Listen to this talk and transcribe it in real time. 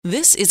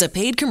This is a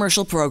paid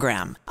commercial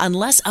program.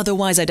 Unless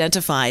otherwise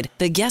identified,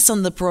 the guests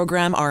on the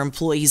program are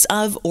employees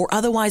of or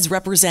otherwise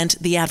represent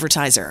the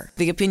advertiser.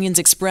 The opinions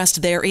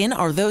expressed therein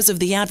are those of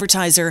the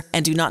advertiser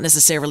and do not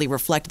necessarily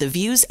reflect the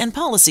views and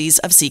policies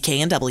of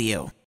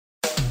CKNW.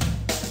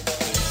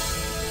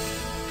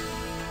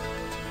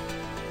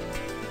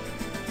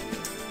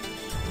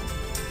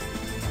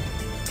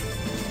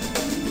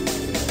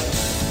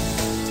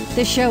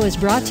 This show is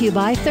brought to you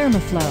by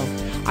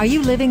Thermoflow. Are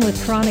you living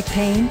with chronic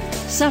pain,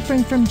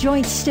 suffering from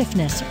joint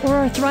stiffness, or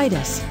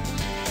arthritis?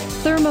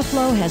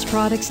 Thermoflow has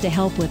products to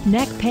help with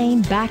neck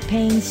pain, back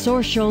pain,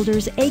 sore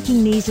shoulders,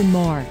 aching knees, and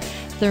more.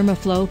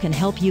 Thermoflow can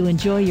help you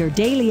enjoy your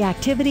daily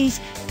activities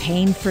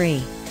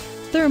pain-free.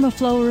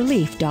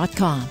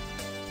 ThermoflowRelief.com.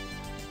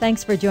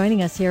 Thanks for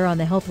joining us here on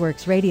the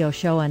HealthWorks radio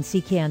show on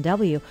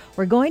CKNW.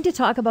 We're going to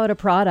talk about a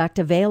product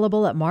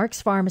available at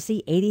Mark's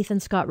Pharmacy, 80th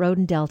and Scott Road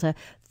in Delta.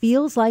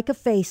 Feels like a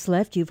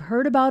facelift. You've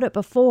heard about it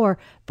before.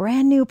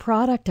 Brand new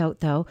product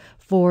out, though,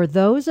 for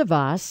those of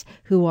us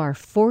who are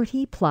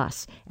 40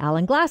 plus.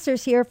 Alan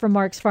Glasser's here from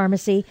Mark's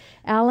Pharmacy.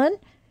 Alan,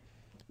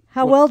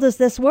 how well does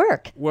this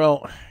work?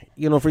 Well,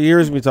 for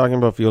years we've been talking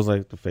about feels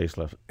like the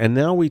facelift, and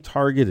now we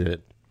targeted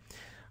it.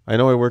 I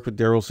know I work with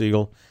Daryl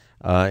Siegel,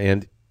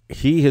 and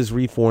he has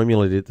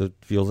reformulated the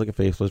Feels Like a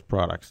Facelift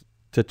products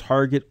to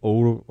target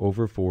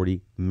over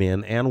 40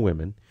 men and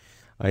women.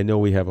 I know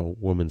we have a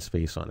woman's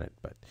face on it,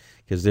 but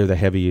because they're the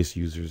heaviest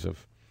users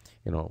of,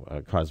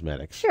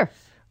 cosmetics. Sure.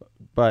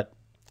 But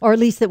or at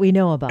least that we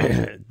know about.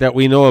 That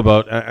we know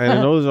about. I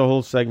know there's a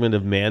whole segment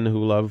of men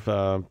who love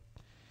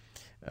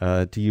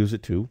to use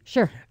it too.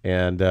 Sure.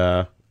 And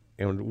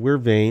we're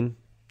vain.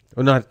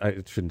 Well,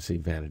 I shouldn't say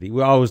vanity.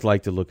 We always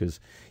like to look as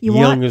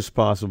young as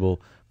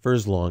possible for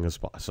as long as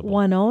possible.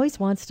 One always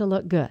wants to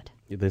look good.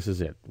 This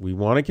is it. We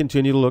want to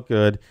continue to look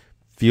good.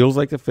 Feels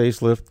Like the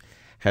Facelift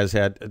has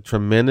had a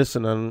tremendous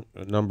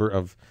number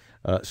of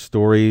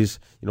stories.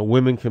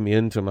 Women come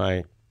into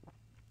my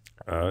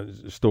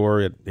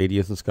store at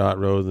 80th and Scott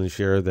Road and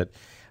share that,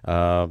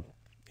 I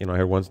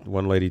heard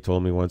one lady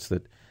told me once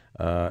that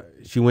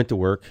she went to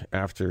work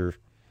after,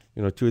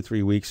 2 or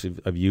 3 weeks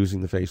of using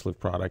the facelift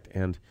product,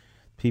 and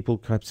people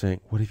kept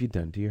saying, "What have you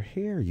done to your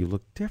hair? You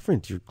look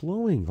different. You're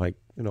glowing.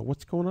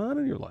 What's going on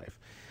in your life?"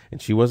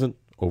 And she wasn't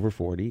over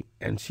 40,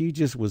 and she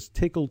just was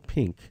tickled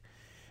pink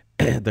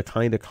the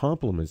kind of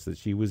compliments that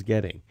she was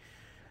getting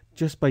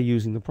just by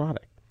using the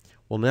product.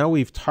 Well, now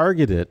we've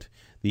targeted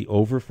the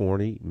over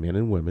 40 men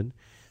and women,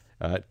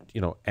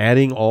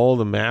 adding all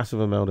the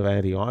massive amount of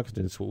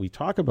antioxidants, what we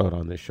talk about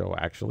on this show,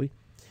 actually,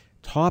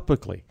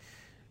 topically.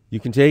 You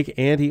can take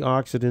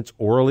antioxidants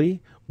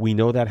orally. We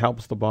know that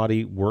helps the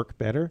body work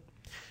better.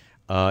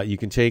 You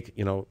can take,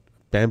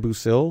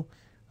 Bambusil,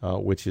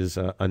 which is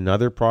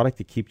another product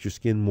that keeps your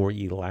skin more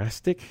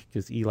elastic,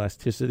 because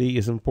elasticity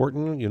is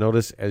important. You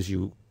notice as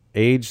you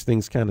age,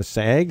 things kind of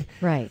sag.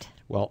 Right.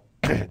 Well,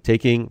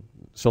 taking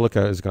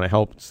silica is going to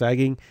help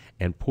sagging,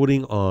 and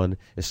putting on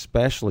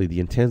especially the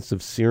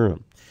intensive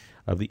serum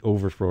of the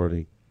over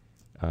 40,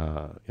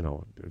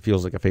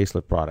 Feels Like a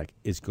Facelift product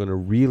is going to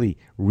really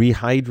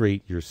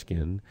rehydrate your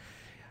skin.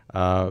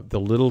 The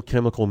little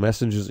chemical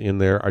messages in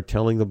there are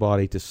telling the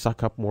body to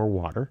suck up more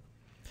water.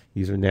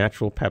 These are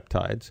natural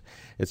peptides.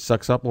 It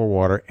sucks up more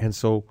water, and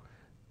so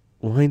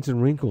lines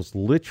and wrinkles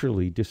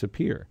literally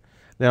disappear.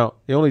 Now,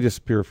 they only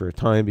disappear for a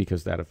time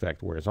because that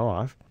effect wears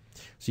off,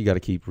 so you got to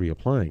keep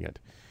reapplying it.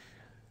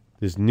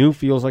 This new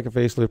Feels Like a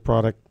Facelift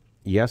product,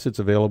 yes, it's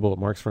available at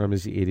Mark's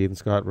Pharmacy, 80th and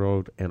Scott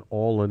Road, and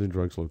all London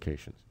Drugs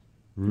locations.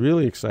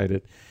 Really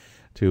excited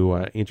to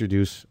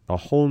introduce a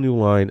whole new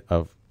line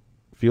of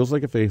Feels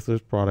Like a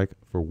Facelift product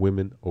for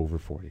women over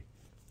 40.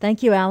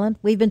 Thank you, Alan.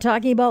 We've been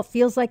talking about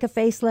Feels Like a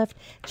Facelift.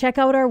 Check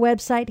out our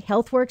website,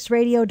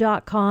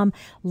 healthworksradio.com.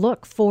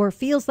 Look for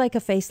Feels Like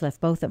a Facelift,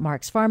 both at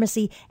Mark's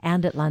Pharmacy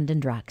and at London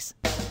Drugs.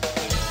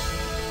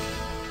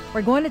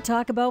 We're going to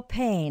talk about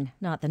pain.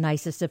 Not the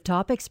nicest of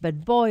topics,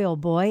 but boy, oh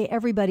boy,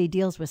 everybody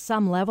deals with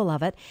some level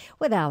of it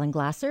with Alan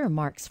Glasser of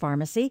Mark's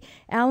Pharmacy.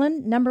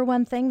 Alan, number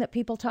one thing that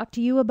people talk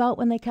to you about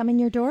when they come in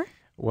your door?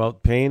 Well,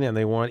 pain, and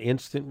they want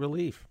instant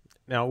relief.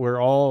 Now, we're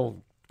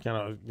all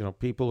kind of,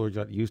 people who are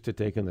just used to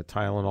taking the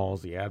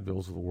Tylenols, the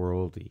Advils of the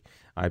world, the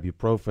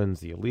ibuprofens,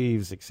 the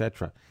Aleve,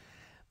 etc.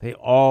 They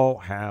all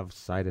have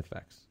side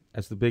effects.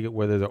 That's the big,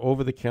 whether they're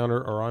over the counter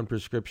or on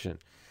prescription.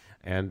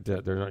 And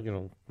they're not,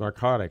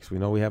 narcotics. We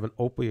know we have an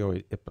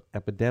opioid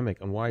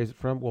epidemic. And why is it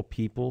from? Well,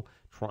 people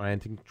trying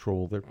to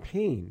control their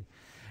pain.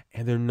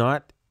 And they're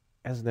not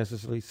as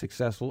necessarily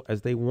successful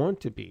as they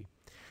want to be.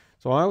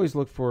 So I always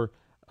look for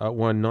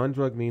what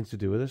non-drug means to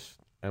do with this.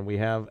 And we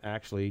have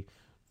actually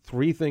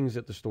 3 things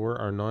at the store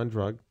are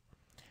non-drug.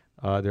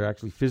 They're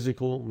actually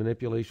physical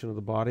manipulation of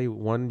the body.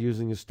 One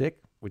using a stick,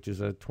 which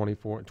is a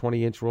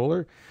 20-inch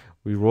roller.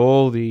 We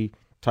roll the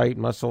tight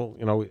muscle.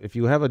 If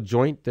you have a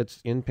joint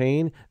that's in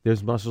pain,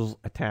 there's muscles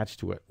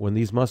attached to it. When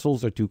these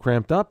muscles are too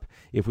cramped up,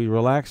 if we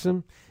relax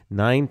them,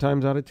 9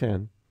 times out of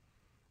 10,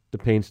 the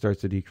pain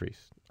starts to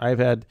decrease. I've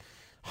had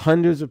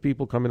hundreds of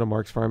people come into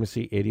Mark's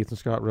Pharmacy, 80th and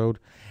Scott Road,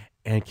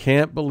 and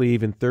can't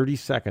believe in 30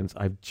 seconds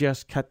I've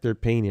just cut their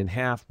pain in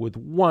half with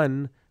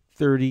one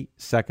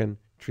 30-second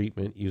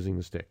treatment using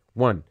the stick.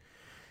 One.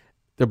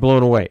 They're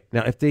blown away.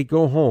 Now, if they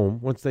go home,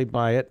 once they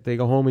buy it, they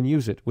go home and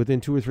use it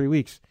within 2 or 3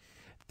 weeks,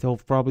 they'll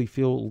probably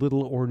feel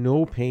little or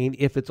no pain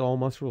if it's all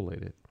muscle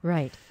related.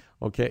 Right.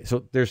 Okay,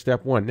 so there's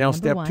step one. Now,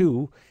 step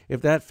two,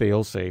 if that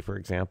fails, say, for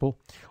example,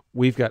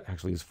 we've got,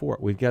 actually it's 4,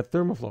 we've got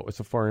Thermoflow. It's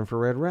a far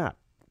infrared wrap.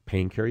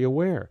 Pain Carry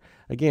Aware.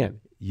 Again,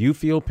 you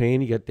feel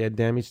pain, you get dead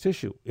damaged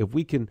tissue. If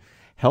we can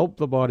help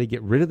the body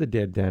get rid of the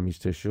dead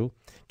damaged tissue,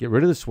 get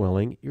rid of the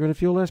swelling, you're going to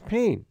feel less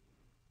pain.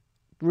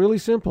 Really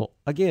simple.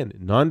 Again,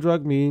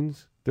 non-drug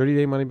means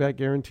 30-day money-back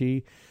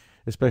guarantee,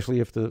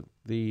 especially if the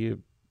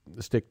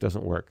stick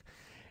doesn't work.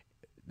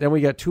 Then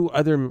we got 2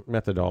 other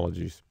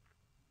methodologies,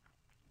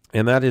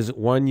 and that is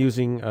one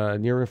using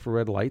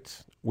near-infrared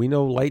lights. We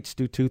know lights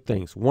do 2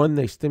 things. One,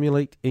 they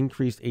stimulate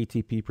increased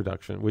ATP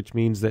production, which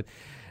means that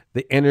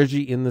the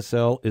energy in the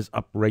cell is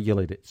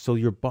upregulated, so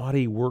your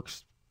body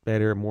works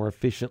better, more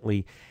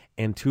efficiently,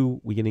 and 2,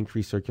 we can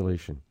increase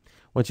circulation.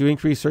 Once you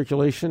increase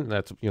circulation,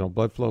 that's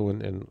blood flow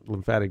and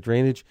lymphatic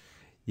drainage,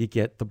 you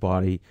get the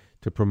body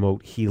to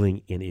promote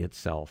healing in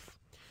itself.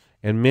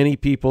 And many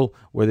people,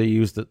 whether they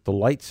use the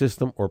light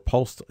system or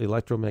pulsed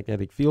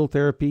electromagnetic field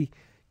therapy,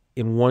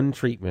 in one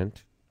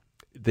treatment,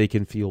 they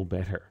can feel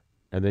better.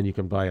 And then you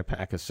can buy a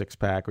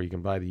 6-pack, or you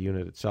can buy the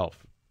unit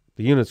itself.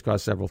 The units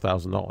cost several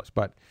 $1,000s,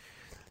 but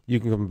you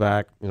can come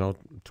back,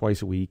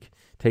 twice a week,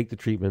 take the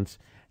treatments,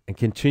 and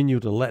continue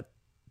to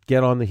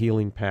get on the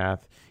healing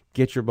path,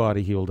 get your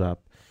body healed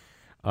up.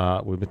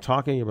 We've been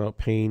talking about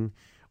pain.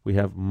 We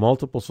have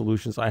multiple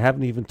solutions. I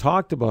haven't even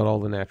talked about all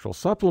the natural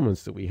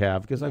supplements that we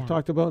have, because I've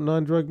talked about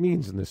non-drug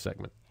means in this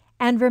segment.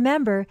 And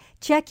remember,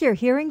 check your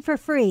hearing for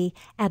free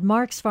at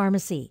Mark's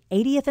Pharmacy,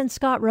 80th and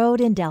Scott Road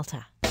in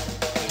Delta.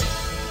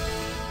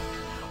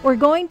 We're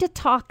going to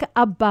talk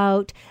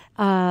about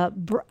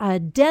a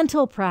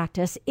dental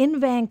practice in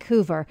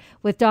Vancouver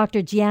with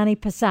Dr. Gianni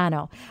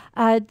Pisano.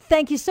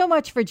 Thank you so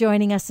much for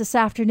joining us this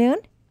afternoon.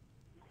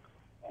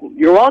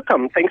 You're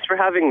welcome. Thanks for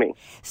having me.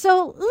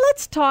 So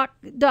let's talk,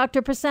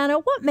 Dr.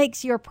 Pisano. What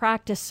makes your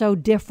practice so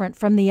different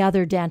from the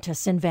other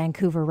dentists in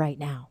Vancouver right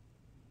now?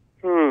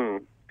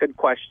 Good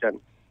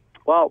question.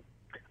 Well,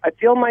 I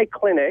feel my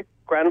clinic,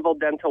 Granville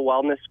Dental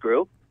Wellness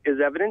Group, is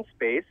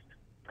evidence-based.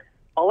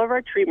 All of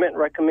our treatment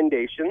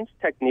recommendations,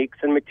 techniques,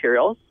 and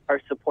materials are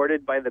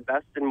supported by the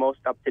best and most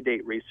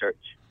up-to-date research.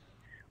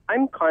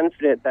 I'm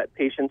confident that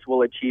patients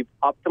will achieve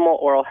optimal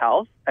oral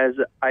health, as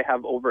I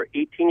have over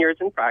 18 years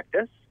in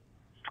practice.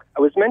 I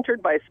was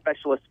mentored by a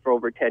specialist for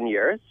over 10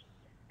 years,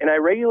 and I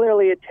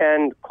regularly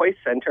attend Kois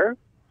Center,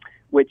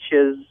 which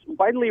is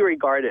widely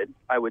regarded,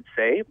 I would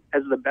say,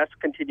 as the best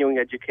continuing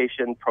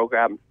education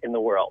program in the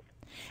world.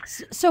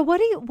 So what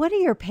do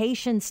your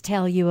patients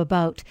tell you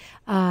about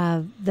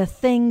the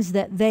things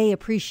that they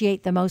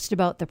appreciate the most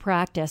about the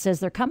practice as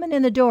they're coming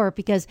in the door?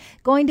 Because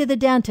going to the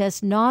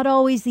dentist, not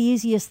always the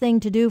easiest thing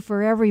to do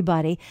for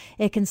everybody.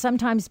 It can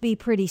sometimes be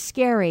pretty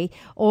scary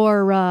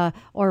or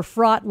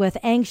fraught with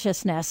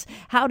anxiousness.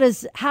 How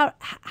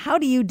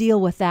do you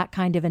deal with that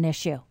kind of an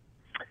issue?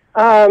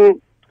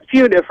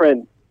 Few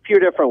different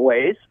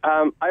ways.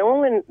 I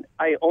own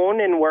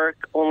and work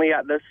only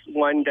at this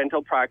one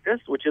dental practice,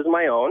 which is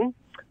my own.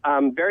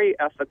 Very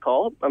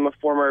ethical. I'm a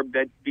former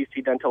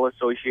BC Dental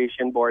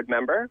Association board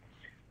member.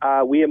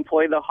 We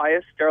employ the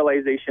highest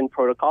sterilization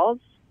protocols,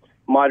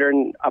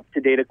 modern,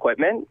 up-to-date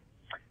equipment.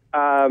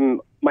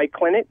 My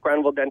clinic,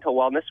 Granville Dental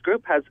Wellness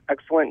Group, has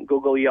excellent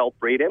Google Yelp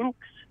ratings.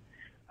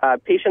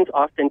 Patients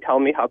often tell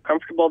me how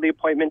comfortable the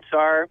appointments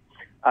are.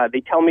 They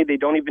tell me they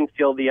don't even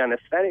feel the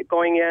anesthetic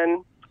going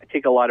in. I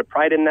take a lot of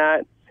pride in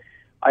that.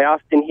 I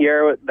often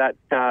hear that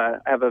I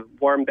have a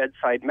warm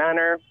bedside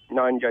manner,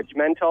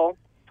 non-judgmental.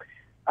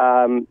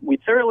 We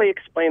thoroughly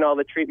explain all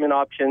the treatment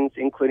options,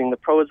 including the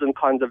pros and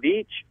cons of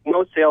each.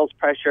 No sales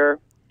pressure.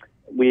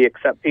 We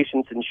accept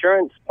patients'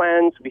 insurance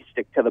plans. We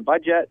stick to the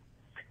budget.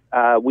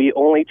 We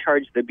only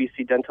charge the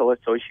BC Dental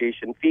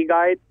Association fee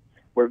guide.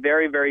 We're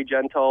very, very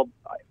gentle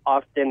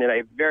often, and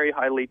I very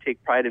highly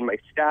take pride in my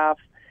staff,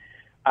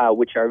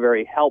 which are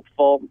very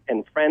helpful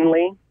and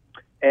friendly.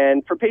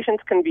 And for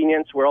patients'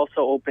 convenience, we're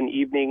also open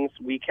evenings,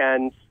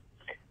 weekends,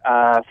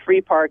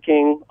 free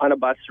parking on a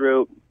bus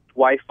route,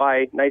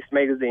 Wi-Fi, nice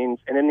magazines.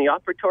 And in the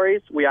operatories,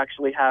 we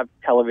actually have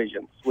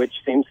televisions,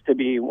 which seems to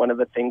be one of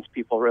the things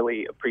people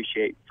really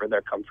appreciate for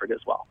their comfort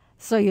as well.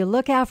 So you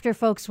look after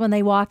folks when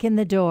they walk in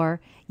the door.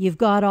 You've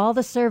got all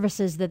the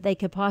services that they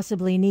could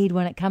possibly need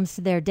when it comes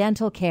to their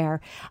dental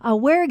care.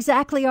 Where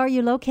exactly are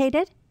you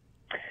located?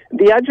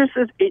 The address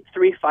is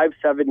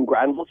 8357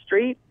 Granville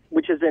Street,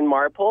 which is in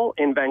Marpole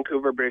in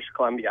Vancouver, British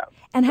Columbia.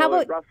 And how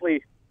about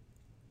roughly?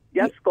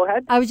 Yes, go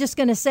ahead. I was just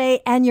going to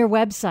say, and your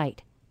website.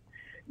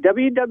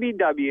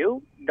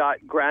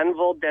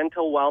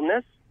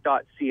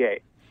 www.granvilledentalwellness.ca.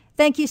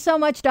 Thank you so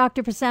much,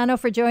 Dr. Pisano,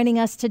 for joining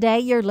us today.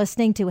 You're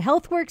listening to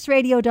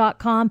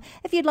healthworksradio.com.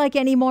 If you'd like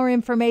any more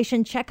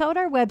information, check out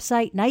our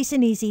website, nice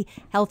and easy,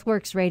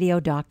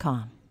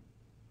 healthworksradio.com.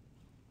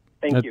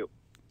 Thank you.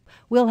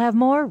 We'll have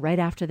more right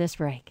after this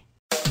break.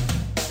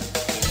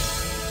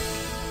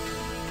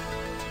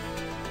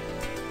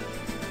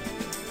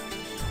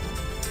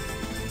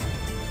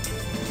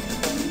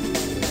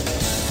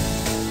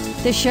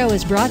 This show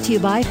is brought to you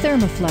by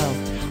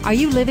Thermoflow. Are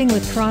you living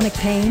with chronic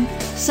pain,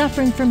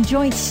 suffering from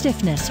joint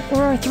stiffness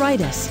or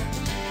arthritis?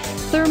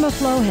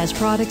 Thermoflow has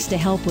products to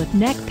help with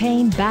neck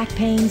pain, back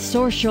pain,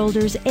 sore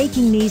shoulders,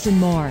 aching knees, and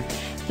more.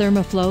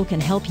 Thermoflow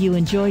can help you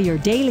enjoy your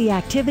daily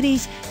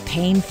activities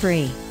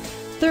pain-free.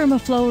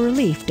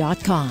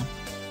 ThermoflowRelief.com.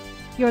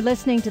 You're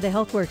listening to the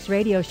HealthWorks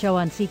radio show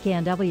on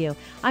CKNW.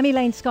 I'm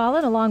Elaine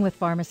Scollin, along with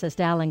pharmacist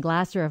Alan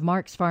Glasser of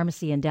Mark's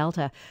Pharmacy in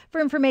Delta. For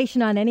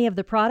information on any of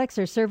the products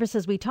or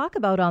services we talk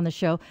about on the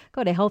show,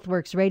 go to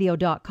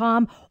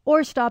healthworksradio.com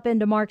or stop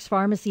into Mark's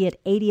Pharmacy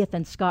at 80th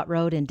and Scott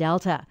Road in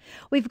Delta.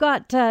 We've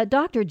got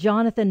Dr.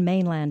 Jonathan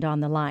Mainland on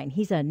the line.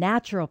 He's a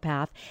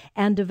naturopath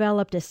and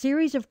developed a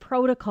series of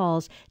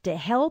protocols to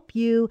help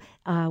you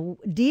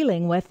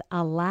dealing with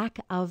a lack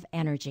of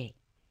energy.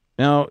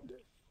 Now,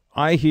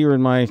 I hear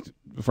in my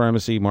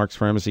pharmacy, Mark's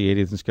Pharmacy,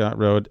 80th and Scott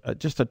Road,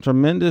 just a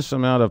tremendous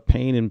amount of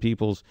pain in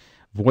people's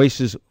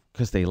voices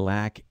because they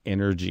lack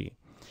energy.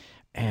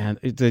 And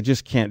they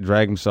just can't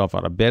drag themselves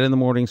out of bed in the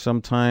morning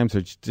sometimes.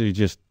 They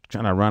just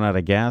kind of run out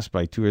of gas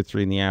by 2 or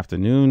 3 in the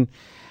afternoon.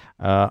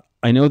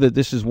 I know that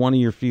this is one of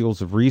your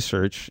fields of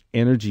research,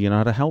 energy, and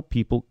how to help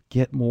people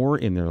get more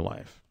in their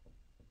life.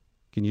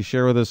 Can you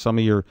share with us some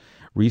of your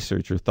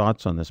research or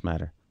thoughts on this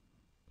matter?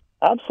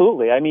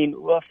 Absolutely. I mean,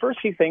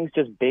 first few things,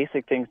 just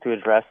basic things to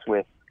address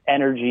with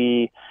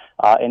energy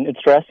and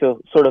stress.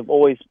 You'll sort of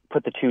always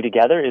put the two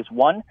together.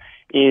 One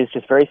is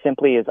just very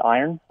simply is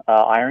iron.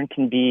 Iron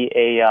can be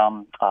a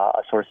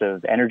source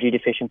of energy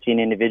deficiency in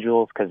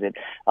individuals because it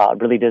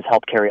really does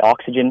help carry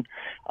oxygen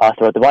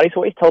throughout the body. So I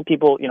always tell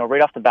people,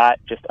 right off the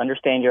bat, just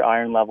understand your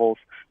iron levels.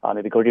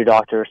 Maybe go to your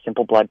doctor,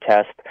 simple blood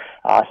test.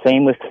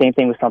 Same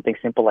thing with something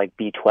simple like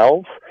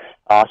B12.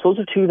 So those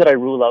are two that I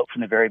rule out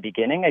from the very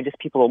beginning.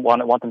 People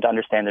want them to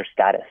understand their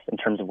status in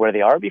terms of where they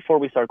are before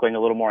we start going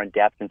a little more in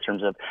depth in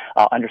terms of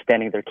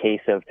understanding their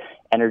case of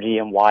energy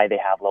and why they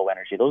have low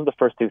energy. Those are the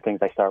first two things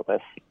I start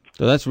with.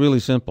 So that's really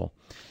simple.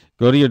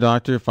 Go to your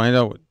doctor, find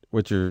out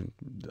what your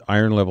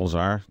iron levels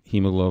are,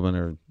 hemoglobin,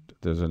 or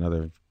there's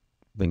another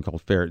thing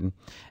called ferritin,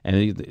 and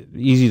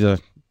easy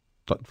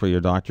for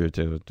your doctor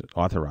to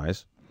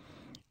authorize.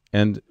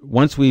 And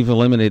once we've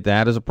eliminated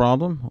that as a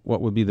problem,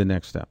 what would be the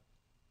next step?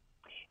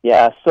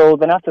 Yeah, so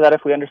then after that,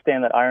 if we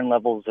understand that iron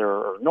levels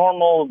are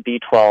normal,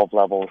 B12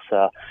 levels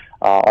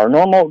are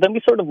normal, then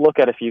we sort of look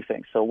at a few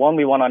things. So one,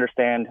 we want to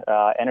understand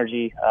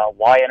energy,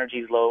 why energy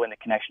is low and the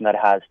connection that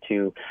it has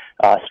to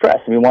stress.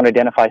 And we want to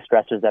identify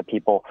stressors that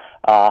people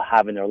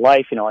have in their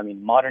life.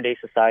 Modern day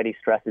society,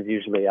 stress is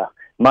usually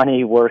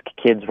money, work,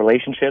 kids,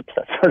 relationships.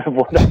 That's sort of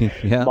what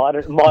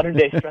modern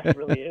day stress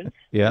really is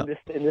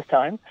in this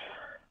time.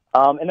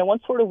 And then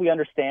once sort of we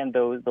understand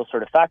those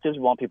sort of factors,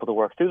 we want people to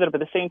work through that.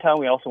 But at the same time,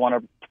 we also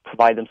want to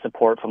provide them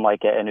support from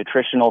like a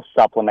nutritional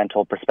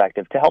supplemental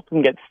perspective to help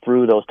them get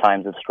through those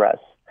times of stress.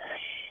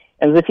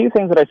 And there's a few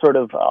things that I sort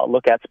of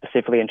look at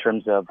specifically in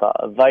terms of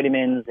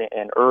vitamins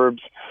and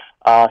herbs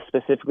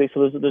specifically.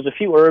 So there's a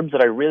few herbs that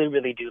I really,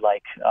 really do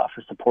like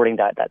for supporting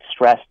that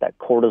stress, that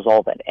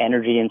cortisol, that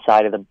energy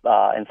inside of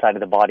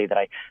the body that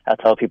I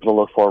tell people to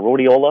look for.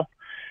 Rhodiola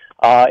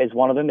is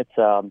one of them. It's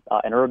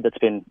an herb that's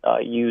been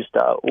used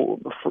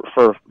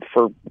for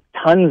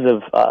tons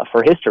of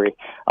for history.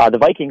 The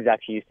Vikings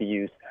actually used to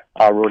use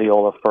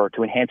rhodiola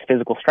to enhance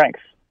physical strength,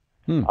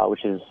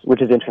 which is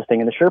interesting.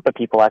 And the Sherpa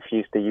people actually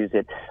used to use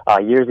it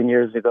years and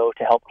years ago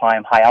to help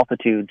climb high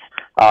altitudes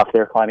if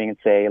they're climbing,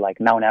 say, like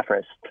Mount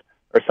Everest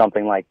or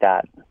something like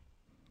that.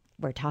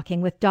 We're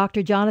talking with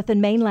Dr.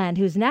 Jonathan Mainland,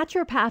 who's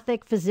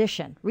naturopathic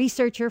physician,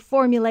 researcher,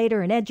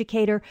 formulator, and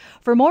educator.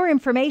 For more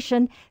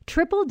information,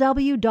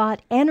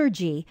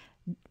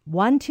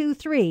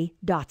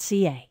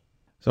 www.energy123.ca.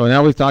 So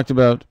now we've talked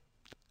about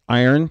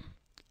iron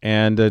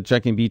and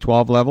checking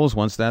B12 levels.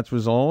 Once that's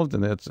resolved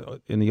and that's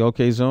in the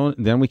okay zone,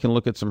 then we can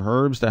look at some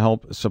herbs to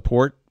help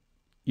support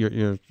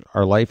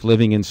our life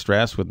living in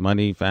stress with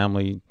money,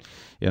 family,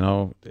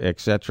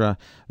 etc.,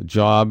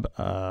 job,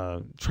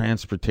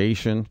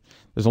 transportation.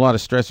 There's a lot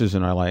of stressors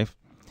in our life.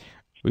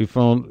 We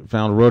found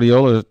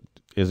rhodiola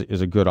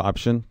is a good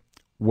option.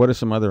 What are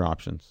some other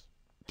options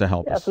to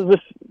help us? So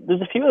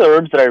there's a few other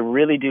herbs that I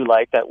really do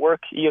like that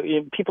work.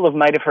 People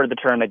might have heard the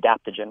term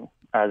adaptogen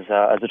as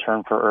a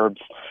term for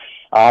herbs.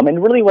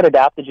 And really what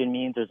adaptogen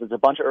means is there's a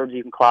bunch of herbs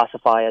you can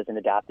classify as an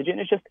adaptogen.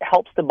 It just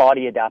helps the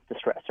body adapt to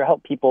stress or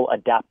help people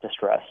adapt to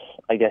stress,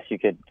 I guess you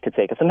could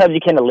say. Because sometimes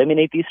you can't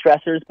eliminate these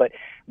stressors, but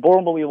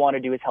what we want to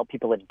do is help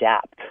people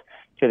adapt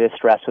to this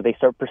stress so they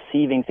start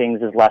perceiving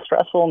things as less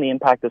stressful and the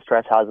impact that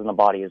stress has on the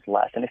body is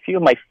less. And a few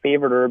of my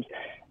favorite herbs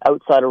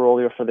outside of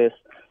rhodiola for this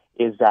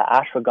is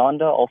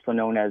ashwagandha, also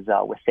known as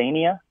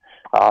withania.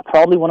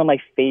 Probably one of my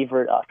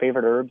favorite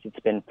herbs. It's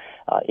been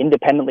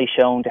independently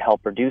shown to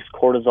help reduce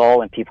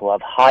cortisol, and people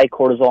have high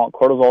cortisol.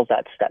 Cortisol is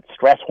that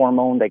stress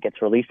hormone that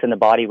gets released in the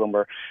body when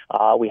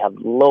we have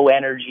low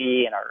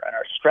energy and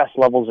our stress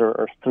levels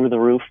are through the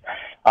roof.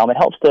 It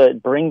helps to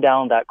bring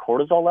down that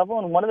cortisol level.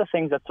 And one of the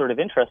things that's sort of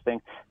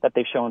interesting that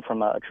they've shown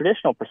from a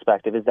traditional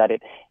perspective is that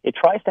it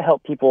tries to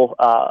help people's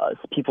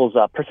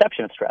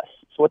perception of stress.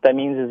 So what that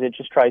means is it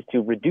just tries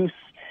to reduce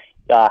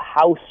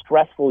how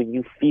stressful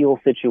you feel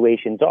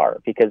situations are,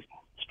 because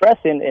stress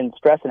and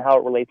how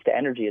it relates to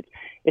energy,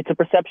 it's a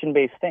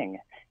perception-based thing.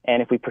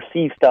 And if we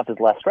perceive stuff as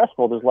less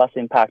stressful, there's less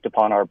impact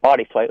upon our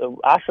body. So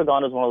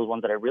ashwagandha is one of those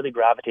ones that I really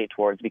gravitate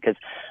towards, because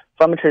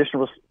from a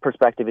traditional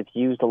perspective, it's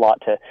used a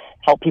lot to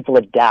help people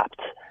adapt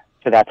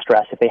to that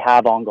stress if they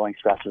have ongoing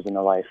stressors in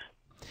their life.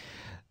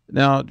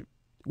 Now,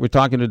 we're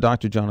talking to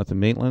Dr. Jonathan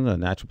Maitland, a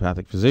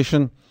naturopathic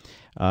physician.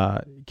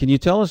 Can you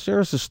share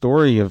us a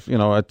story of,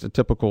 a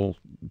typical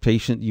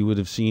patient you would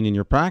have seen in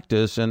your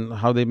practice and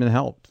how they've been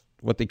helped,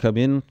 what they come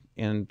in,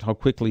 and how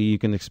quickly you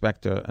can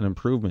expect an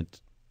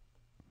improvement?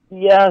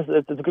 Yeah,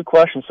 it's a good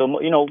question. So,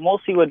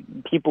 mostly what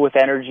people with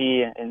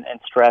energy and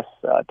stress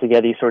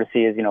together you sort of see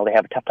is, they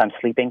have a tough time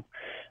sleeping.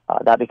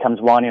 That becomes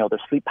one. Their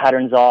sleep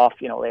patterns off.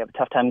 They have a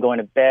tough time going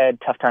to bed,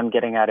 tough time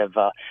getting out of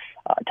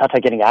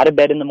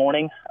bed in the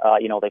morning.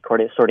 They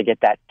sort of get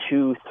that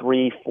 2,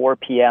 3, 4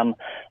 p.m.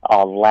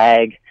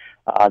 Lag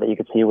that you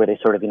can see where they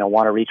sort of,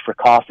 want to reach for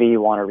coffee,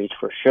 want to reach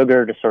for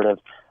sugar to sort of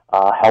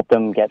help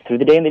them get through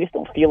the day, and they just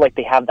don't feel like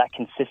they have that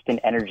consistent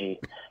energy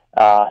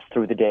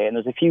through the day. And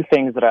there's a few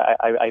things that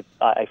I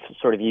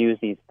sort of use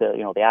the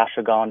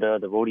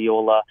ashwagandha, the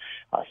rhodiola,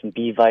 some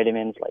B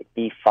vitamins like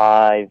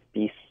B5,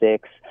 B6.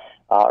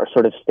 Are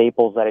sort of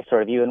staples that I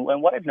sort of use. And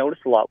what I've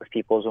noticed a lot with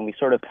people is when we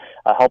sort of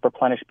help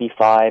replenish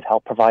B5,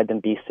 help provide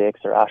them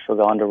B6 or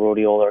ashwagandha,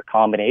 rhodiola, or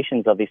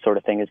combinations of these sort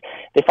of things,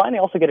 they find they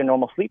also get a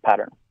normal sleep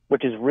pattern,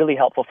 which is really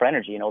helpful for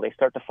energy. They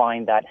start to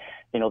find that,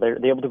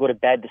 they're able to go to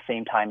bed the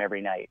same time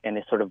every night, and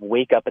they sort of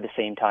wake up at the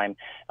same time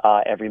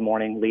every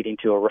morning, leading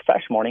to a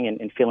refreshed morning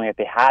and feeling like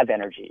they have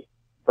energy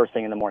first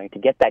thing in the morning to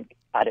get up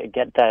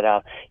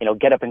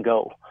and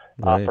go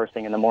right. First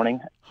thing in the morning.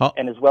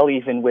 And as well,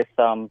 even with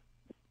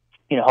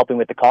helping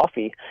with the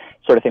coffee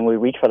sort of thing, we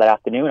reach for that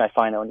afternoon. I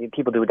find that when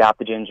people do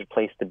adaptogens,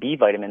 replace the B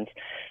vitamins,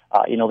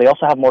 they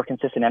also have more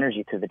consistent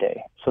energy through the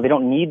day. So they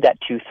don't need that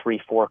 2, 3,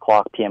 4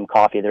 o'clock p.m.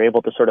 coffee. They're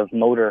able to sort of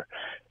motor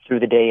through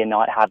the day and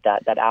not have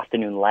that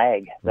afternoon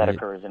lag that right.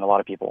 occurs in a lot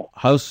of people.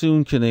 How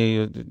soon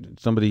can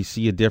somebody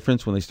see a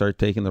difference when they start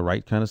taking the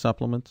right kind of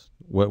supplements?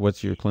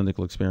 What's your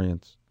clinical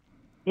experience?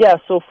 Yeah,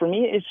 so for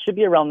me, it should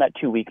be around that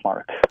 2-week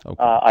mark, okay.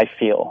 I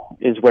feel,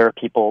 is where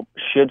people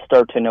should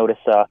start to notice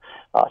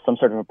some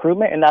sort of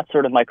improvement. And that's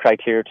sort of my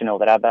criteria to know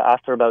that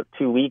after about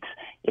 2 weeks,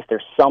 if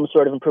there's some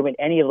sort of improvement,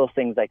 any of those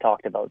things I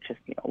talked about, just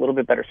a little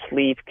bit better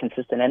sleep,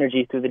 consistent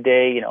energy through the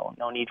day,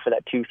 no need for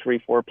that 2, 3,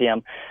 4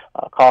 p.m.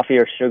 Coffee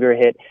or sugar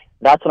hit,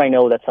 that's when I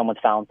know that someone's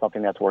found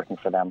something that's working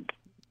for them.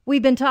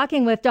 We've been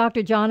talking with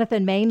Dr.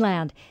 Jonathan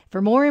Maitland.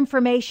 For more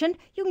information,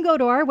 you can go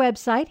to our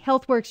website,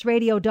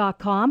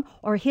 healthworksradio.com,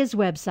 or his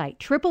website,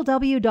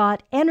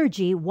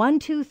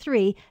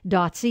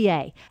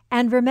 www.energy123.ca.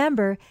 And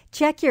remember,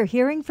 check your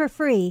hearing for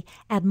free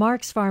at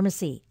Mark's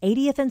Pharmacy,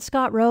 80th and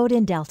Scott Road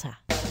in Delta.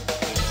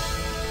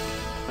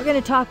 We're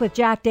going to talk with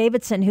Jack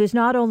Davidson, who's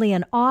not only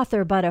an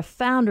author, but a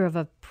founder of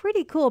a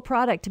pretty cool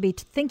product to be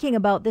thinking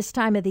about this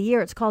time of the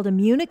year. It's called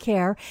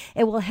Immunicare.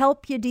 It will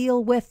help you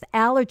deal with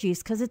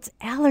allergies because it's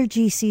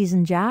allergy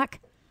season, Jack.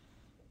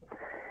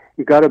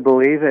 You got to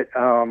believe it.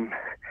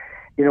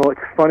 It's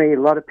funny.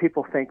 A lot of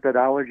people think that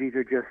allergies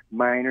are just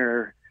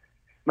minor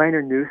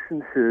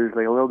nuisances,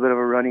 like a little bit of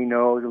a runny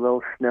nose, a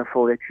little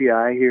sniffle, itchy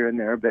eye here and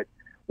there. But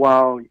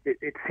while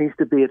it seems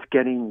to be, it's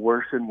getting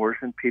worse and worse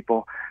in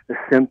people. The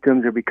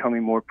symptoms are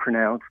becoming more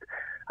pronounced.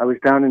 I was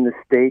down in the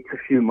States a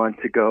few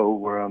months ago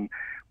where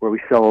we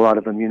sell a lot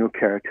of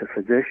Immunicare to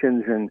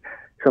physicians, and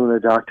some of the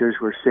doctors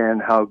were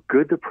saying how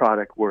good the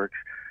product works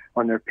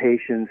on their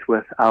patients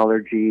with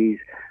allergies,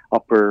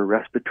 upper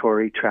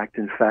respiratory tract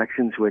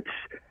infections, which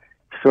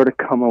sort of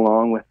come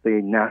along with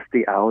the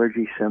nasty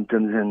allergy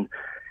symptoms.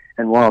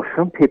 And while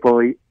some people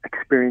are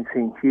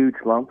experiencing huge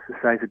lumps the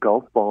size of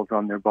golf balls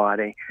on their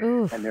body,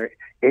 Oof. And they're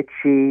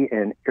itchy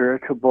and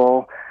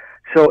irritable,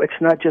 so it's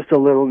not just a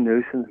little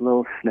nuisance, a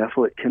little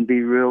sniffle. It can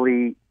be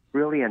really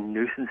a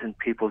nuisance in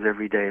people's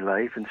everyday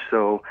life. And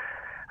so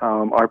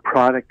our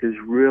product is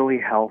really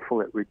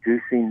helpful at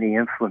reducing the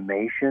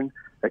inflammation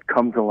that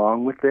comes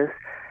along with this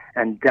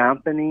and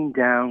dampening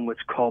down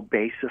what's called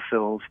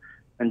basophils.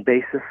 And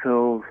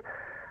basophils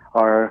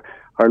are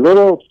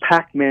little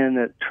Pac-Men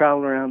that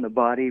travel around the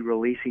body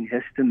releasing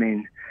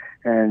histamine.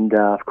 And,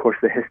 of course,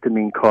 the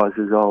histamine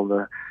causes all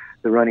the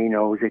runny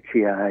nose,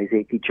 itchy eyes,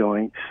 achy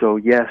joints. So,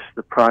 yes,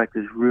 the product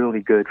is really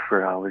good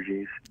for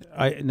allergies.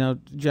 Now,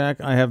 Jack,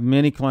 I have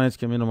many clients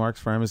come into Mark's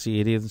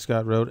Pharmacy, 80th and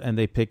Scott Road, and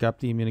they pick up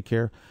the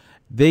Immunicare.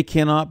 They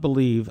cannot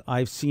believe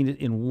I've seen it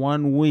in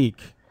 1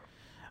 week.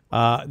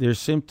 Their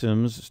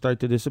symptoms start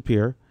to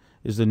disappear.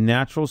 It's a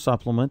natural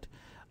supplement.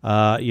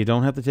 You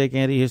don't have to take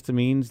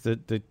antihistamines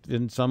that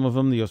in some of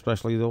them,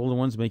 especially the older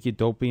ones, make you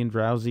dopey and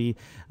drowsy,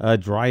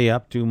 dry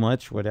up too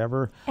much,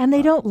 whatever. And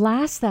they don't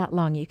last that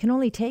long. You can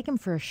only take them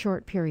for a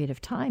short period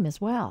of time as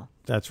well.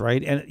 That's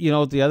right. And,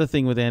 the other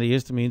thing with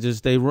antihistamines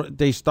is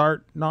they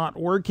start not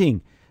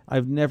working.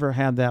 I've never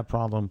had that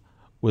problem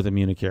with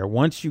Immunicare.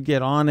 Once you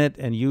get on it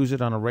and use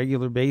it on a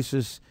regular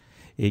basis,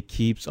 it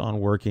keeps on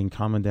working,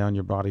 calming down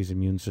your body's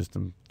immune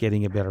system,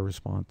 getting a better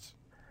response.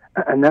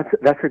 And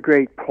that's a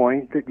great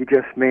point that you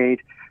just made.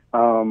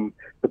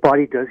 The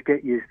body does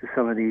get used to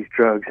some of these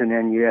drugs, and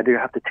then you either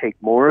have to take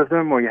more of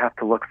them or you have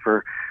to look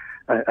for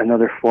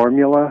another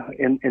formula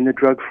in the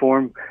drug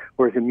form.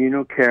 Whereas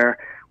Immunocare,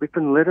 we've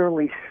been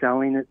literally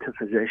selling it to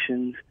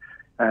physicians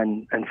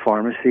and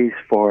pharmacies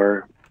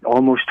for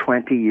almost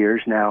 20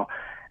 years now,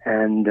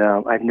 and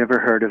I've never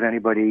heard of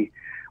anybody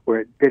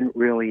where it didn't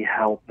really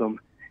help them.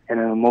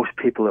 And most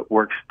people, it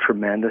works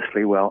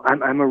tremendously well.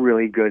 I'm a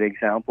really good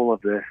example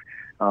of this.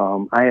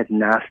 I had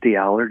nasty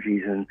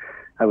allergies, and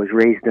I was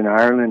raised in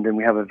Ireland, and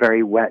we have a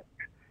very wet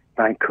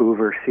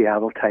Vancouver,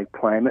 Seattle-type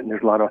climate, and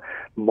there's a lot of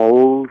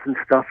molds and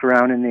stuff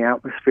around in the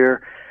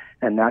atmosphere,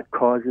 and that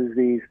causes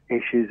these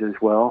issues as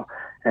well.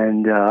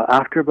 And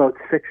after about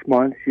 6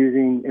 months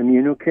using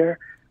Immunocare,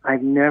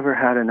 I've never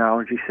had an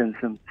allergy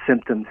symptom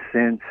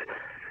since.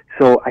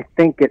 So I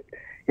think it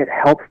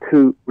helps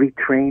to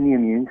retrain the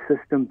immune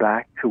system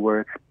back to where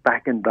it's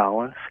back in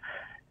balance,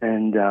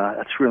 and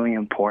that's really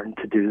important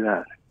to do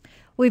that.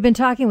 We've been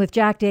talking with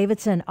Jack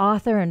Davidson,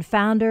 author and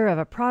founder of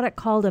a product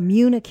called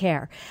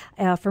Immunicare.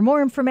 For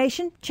more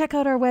information, check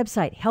out our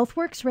website,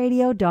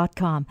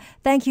 healthworksradio.com.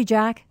 Thank you,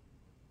 Jack.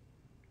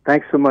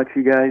 Thanks so much,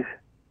 you guys.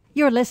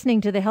 You're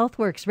listening to the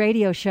HealthWorks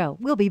radio show.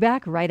 We'll be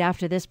back right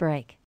after this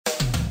break.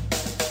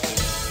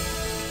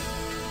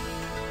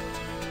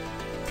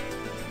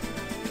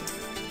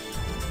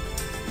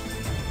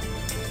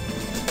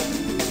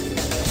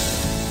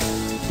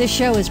 This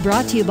show is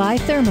brought to you by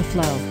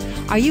Thermoflow.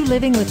 Are you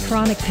living with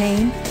chronic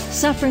pain,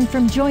 suffering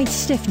from joint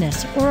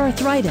stiffness or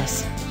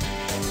arthritis?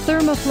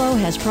 Thermoflow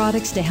has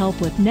products to help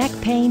with neck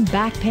pain,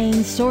 back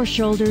pain, sore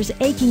shoulders,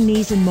 aching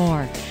knees, and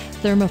more.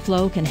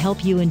 Thermoflow can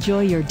help you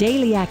enjoy your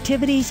daily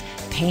activities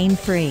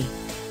pain-free.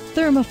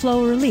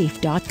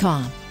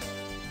 ThermoflowRelief.com.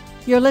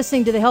 You're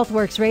listening to the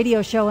HealthWorks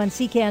radio show on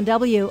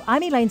CKNW.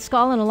 I'm Elaine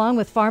Scollin, along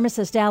with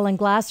pharmacist Alan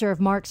Glasser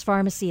of Mark's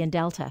Pharmacy in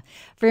Delta.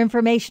 For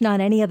information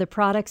on any of the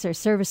products or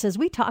services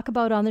we talk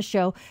about on the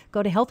show,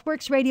 go to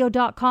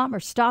healthworksradio.com or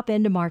stop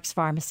into Mark's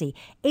Pharmacy,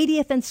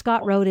 80th and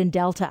Scott Road in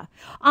Delta.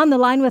 On the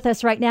line with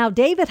us right now,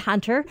 David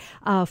Hunter,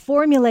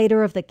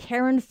 formulator of the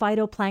Karen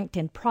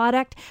Phytoplankton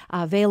product,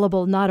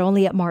 available not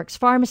only at Mark's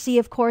Pharmacy,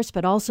 of course,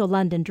 but also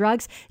London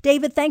Drugs.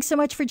 David, thanks so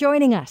much for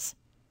joining us.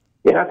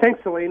 Yeah, thanks,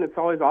 Elaine. It's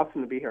always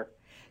awesome to be here.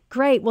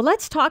 Great. Well,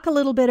 let's talk a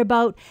little bit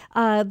about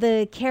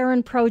the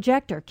Karen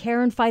Project or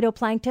Karen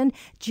Phytoplankton,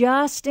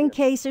 just in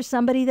case there's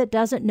somebody that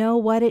doesn't know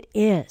what it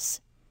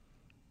is.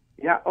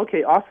 Yeah,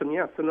 okay, awesome.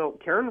 Yeah, so no,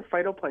 Karen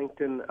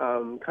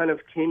Phytoplankton kind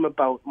of came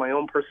about my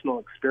own personal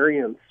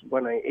experience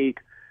when I ate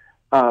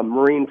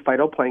marine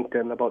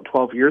phytoplankton about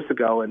 12 years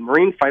ago. And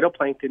marine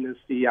phytoplankton is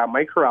the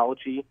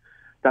microalgae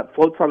that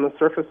floats on the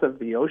surface of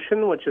the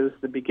ocean, which is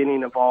the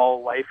beginning of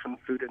all life and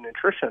food and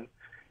nutrition.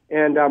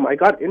 And I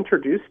got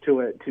introduced to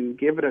it to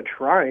give it a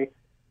try,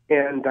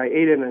 and I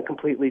ate it and it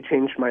completely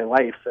changed my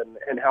life.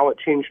 And how it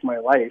changed my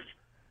life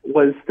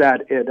was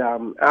that it,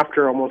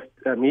 after almost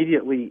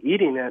immediately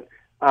eating it,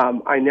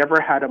 I never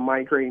had a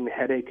migraine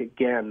headache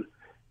again.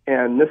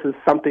 And this is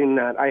something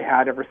that I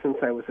had ever since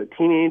I was a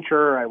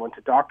teenager. I went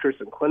to doctors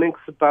and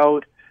clinics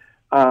about,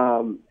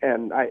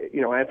 and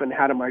I haven't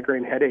had a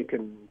migraine headache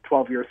in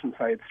 12 years since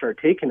I had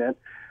started taking it.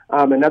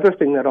 Another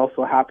thing that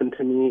also happened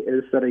to me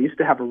is that I used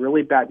to have a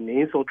really bad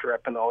nasal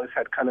drip and always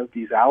had kind of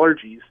these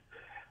allergies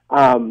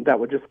that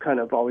would just kind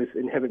of always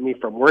inhibit me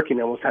from working.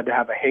 I almost had to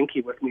have a hanky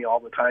with me all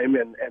the time,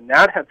 and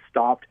that had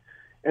stopped.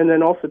 And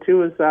then also,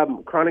 too, is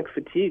chronic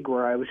fatigue,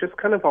 where I was just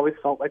kind of always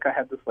felt like I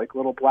had this, like,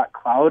 little black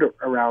cloud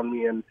around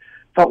me and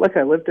felt like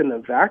I lived in a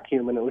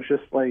vacuum. And it was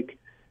just like,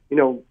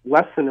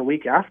 less than a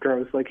week after, I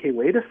was like, hey,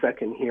 wait a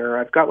second here.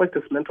 I've got, like,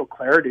 this mental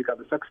clarity, got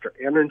this extra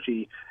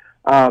energy.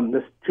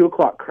 This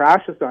 2:00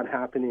 crash is not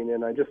happening,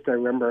 and I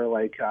remember,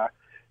 like, I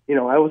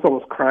was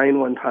almost crying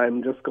one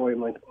time, just going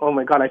like, oh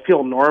my God, I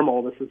feel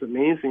normal. This is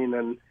amazing.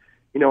 And,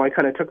 I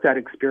kind of took that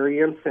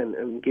experience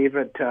and gave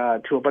it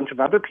to a bunch of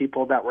other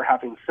people that were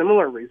having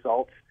similar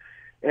results,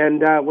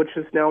 and which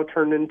has now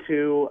turned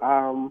into,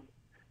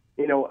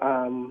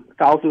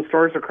 1,000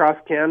 stores across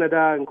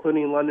Canada,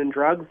 including London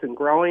Drugs, and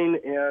growing.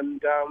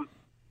 And,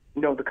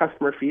 the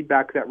customer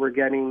feedback that we're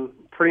getting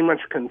pretty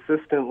much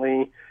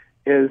consistently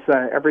is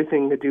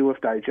everything to do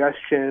with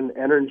digestion,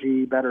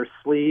 energy, better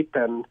sleep,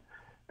 and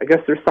I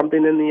guess there's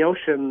something in the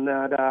ocean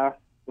that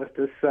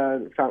this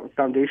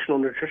foundational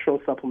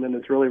nutritional supplement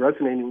is really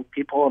resonating with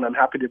people, and I'm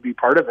happy to be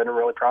part of it. I'm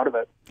really proud of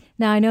it.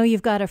 Now, I know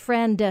you've got a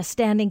friend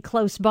standing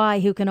close by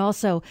who can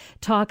also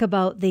talk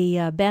about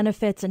the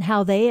benefits and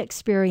how they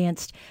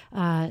experienced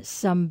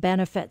some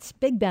benefits,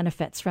 big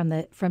benefits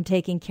from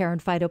taking Karen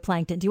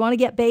Phytoplankton. Do you want to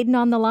get Baden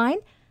on the line?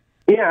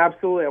 Yeah,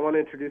 absolutely. I want to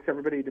introduce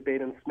everybody to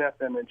Baden Smith,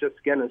 and it's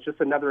just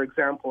another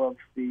example of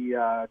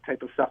the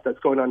type of stuff that's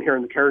going on here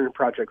in the Karen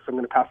Project. So I'm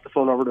going to pass the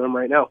phone over to him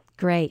right now.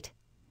 Great.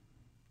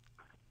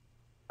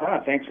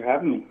 Thanks for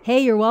having me. Hey,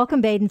 you're welcome,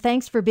 Baden.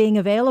 Thanks for being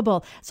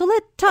available. So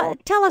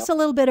tell us a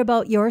little bit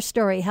about your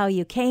story, how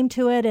you came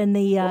to it, and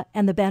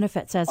the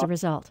benefits as a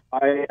result.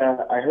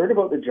 I heard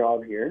about the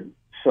job here,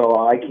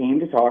 so I came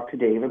to talk to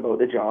Dave about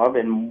the job.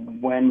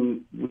 And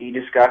when we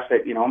discussed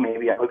that,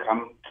 maybe I would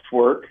come to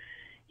work,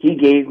 he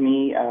gave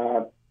me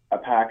a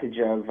package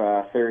of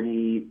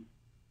 30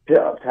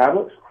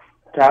 tablets,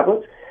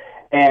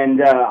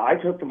 and I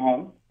took them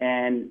home.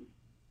 And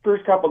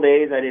first couple of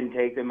days, I didn't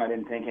take them. I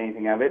didn't think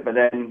anything of it. But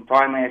then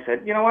finally I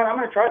said, you know what, I'm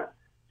going to try it.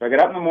 So I got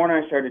up in the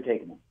morning, I started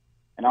taking them.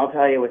 And I'll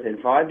tell you,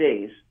 within 5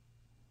 days,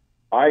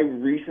 5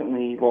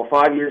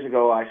 years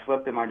ago, I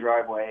slipped in my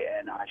driveway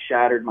and I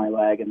shattered my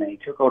leg and they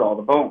took out all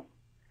the bone.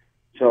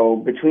 So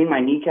between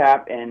my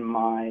kneecap and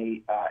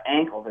my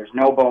ankle, there's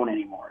no bone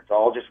anymore. It's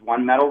all just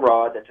one metal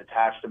rod that's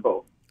attached to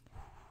both.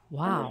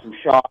 Wow. And there's some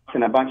shocks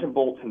and a bunch of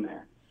bolts in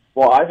there.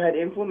 Well, I've had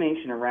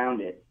inflammation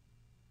around it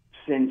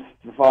since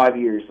the 5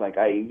 years.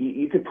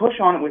 You could push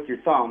on it with your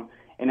thumb,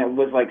 and it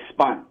was like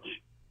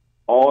sponge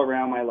all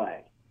around my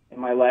leg. And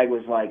my leg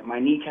was my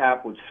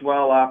kneecap would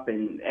swell up,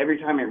 and every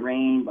time it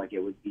rained, it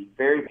would be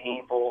very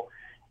painful.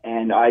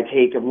 And I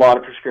take a lot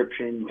of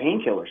prescription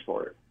painkillers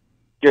for it,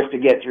 just to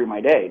get through my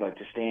day,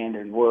 to stand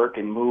and work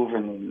and move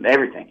and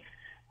everything.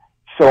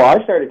 So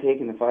I started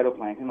taking the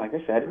phytoplankton. Like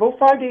I said, about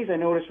 5 days, I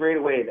noticed right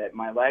away that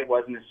my leg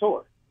wasn't as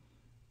sore.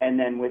 And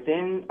then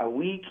within a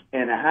week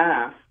and a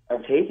half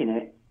of taking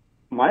it,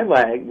 my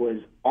leg was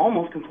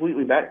almost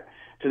completely better,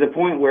 to the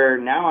point where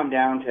now I'm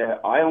down to,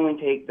 I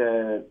only take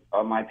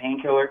my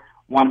painkiller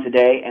once a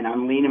day, and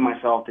I'm leaning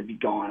myself to be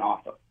gone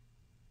off them.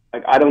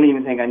 I don't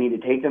even think I need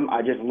to take them.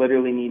 I just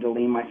literally need to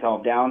lean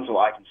myself down so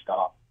I can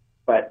stop.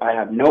 But I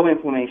have no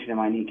inflammation in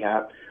my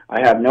kneecap.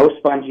 I have no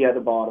spongy at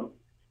the bottom.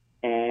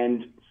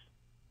 And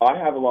I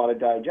have a lot of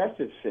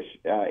digestive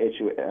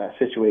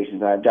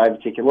situations. I have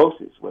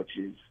diverticulosis, which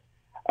is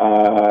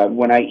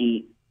when I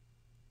eat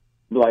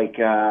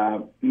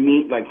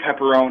meat, like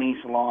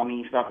pepperoni,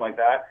 salami, stuff like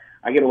that,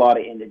 I get a lot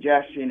of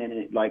indigestion,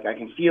 and I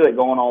can feel it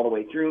going all the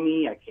way through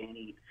me. I can't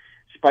eat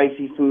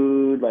spicy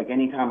food.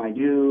 Anytime I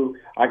do,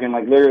 I can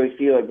literally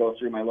feel it go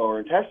through my lower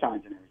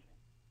intestines and everything.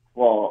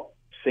 Well,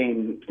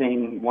 same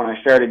thing when I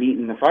started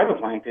eating the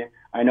phytoplankton,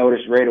 I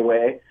noticed right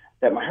away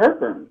that my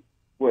heartburn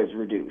was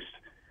reduced.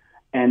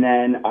 And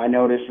then I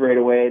noticed right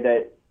away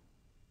that,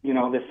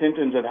 the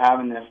symptoms of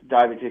having this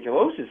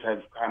diverticulosis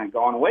have kind of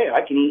gone away.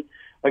 I can eat,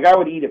 I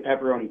would eat a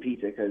pepperoni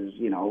pizza because,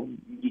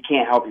 you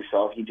can't help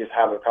yourself. You just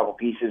have a couple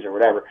pieces or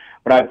whatever.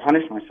 But I'd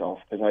punish myself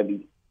because I'd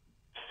be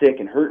sick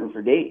and hurting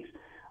for days.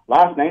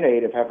 Last night I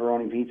ate a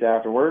pepperoni pizza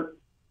after work,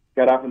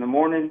 got up in the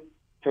morning,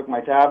 took my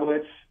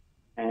tablets,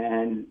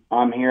 and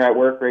I'm here at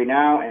work right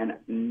now and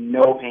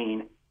no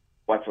pain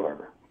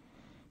whatsoever.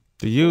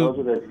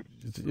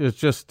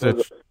 It's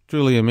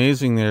truly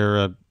amazing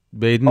there,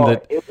 Baden.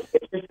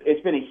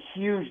 It's been a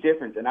huge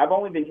difference, and I've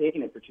only been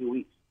taking it for 2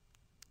 weeks.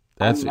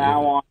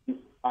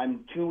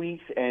 I'm 2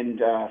 weeks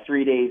and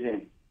 3 days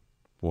in.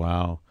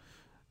 Wow.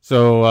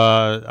 So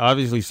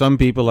obviously some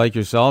people like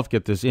yourself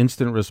get this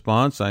instant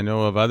response. I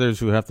know of others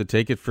who have to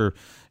take it for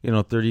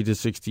 30 to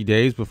 60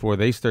 days before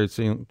they start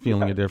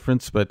feeling a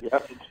difference. But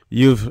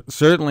you've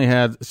certainly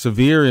had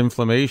severe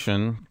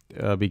inflammation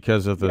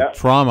because of the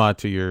trauma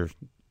to your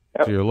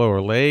lower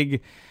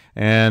leg.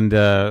 And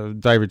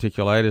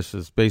diverticulitis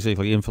is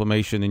basically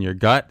inflammation in your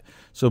gut.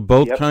 So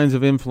both kinds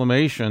of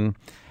inflammation.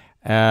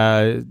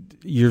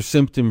 You're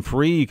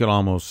symptom-free, you could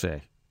almost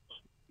say.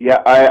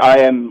 Yeah, I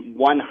am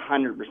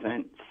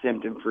 100%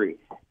 symptom-free.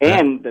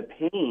 And the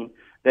pain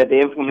that the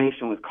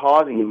inflammation was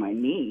causing in my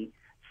knee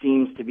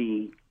seems to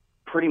be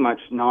pretty much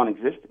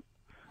non-existent.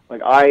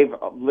 I've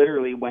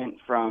literally went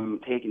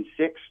from taking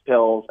 6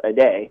 pills a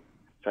day,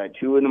 so I had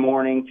 2 in the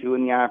morning, 2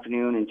 in the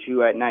afternoon, and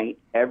 2 at night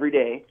every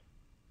day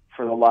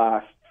for the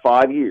last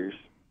 5 years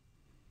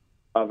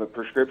of a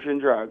prescription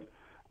drug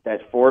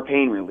that's for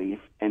pain relief,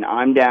 and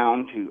I'm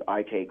down to,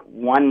 I take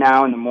 1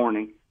 now in the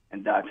morning,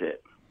 and that's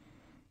it.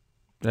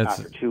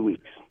 After 2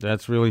 weeks.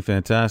 That's really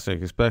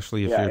fantastic,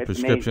 especially if your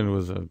prescription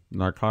was a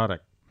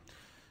narcotic.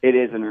 It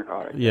is a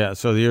narcotic. Yeah,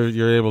 so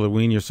you're able to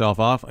wean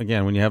yourself off.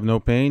 Again, when you have no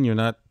pain, you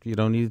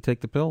don't need to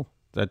take the pill.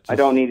 I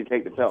don't need to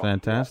take the pill.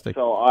 Fantastic.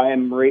 So I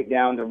am right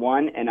down to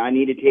 1, and I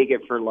need to take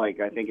it for I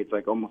think it's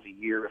almost a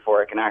year before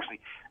I can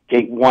actually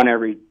take 1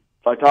 every.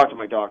 So I talked to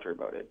my doctor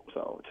about it,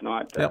 so it's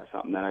not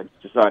something that I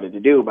decided to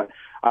do. But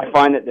I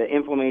find that the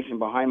inflammation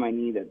behind my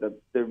knee, that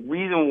the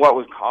reason what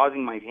was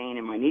causing my pain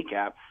in my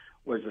kneecap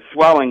was the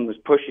swelling was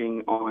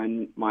pushing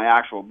on my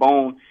actual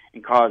bone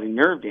and causing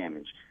nerve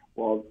damage.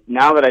 Well,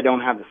 now that I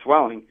don't have the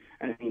swelling,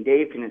 and I mean,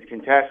 Dave can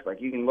contest,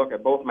 like, you can look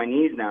at both my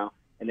knees now,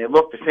 and they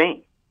look the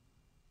same.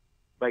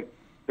 Like,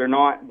 they're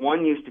not,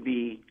 one used to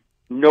be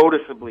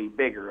noticeably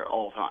bigger at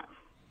all times.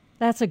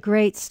 That's a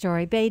great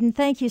story. Baden,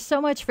 thank you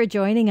so much for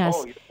joining us.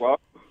 Oh, you're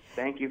welcome.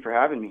 Thank you for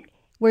having me.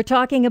 We're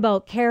talking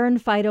about Cairn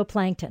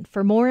Phytoplankton.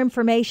 For more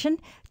information,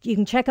 you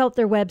can check out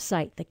their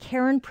website,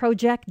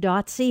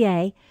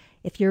 thecairnproject.ca.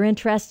 If you're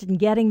interested in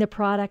getting the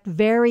product,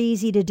 very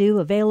easy to do,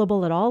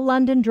 available at all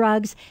London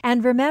drugs.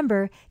 And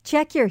remember,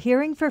 check your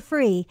hearing for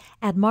free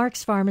at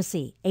Mark's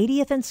Pharmacy,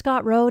 80th and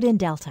Scott Road in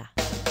Delta.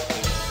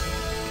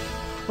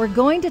 We're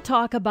going to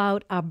talk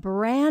about a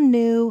brand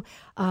new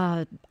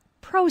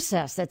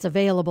process that's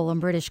available in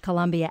British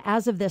Columbia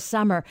as of this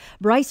summer.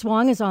 Bryce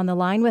Wong is on the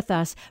line with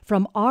us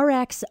from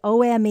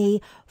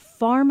RxOME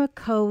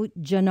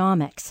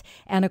Pharmacogenomics.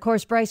 And of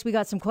course, Bryce, we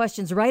got some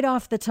questions right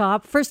off the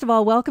top. First of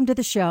all, welcome to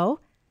the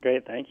show.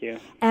 Great, thank you.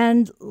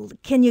 And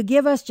can you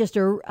give us just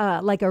a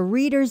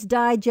Reader's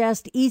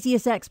Digest,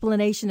 easiest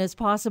explanation as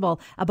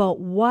possible about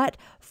what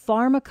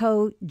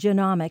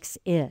pharmacogenomics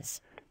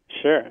is?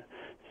 Sure.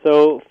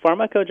 So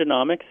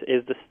pharmacogenomics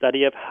is the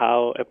study of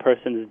how a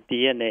person's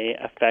DNA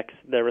affects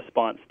their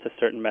response to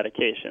certain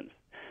medications.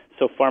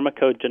 So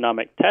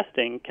pharmacogenomic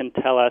testing can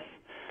tell us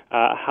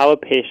how a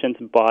patient's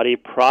body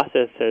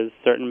processes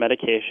certain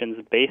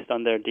medications based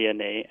on their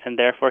DNA, and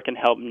therefore can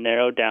help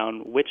narrow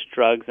down which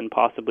drugs and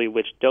possibly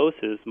which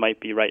doses might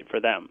be right for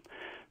them.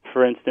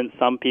 For instance,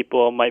 some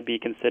people might be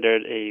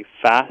considered a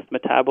fast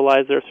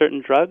metabolizer of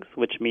certain drugs,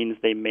 which means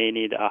they may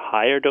need a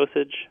higher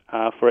dosage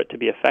for it to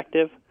be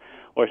effective.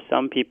 Or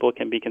some people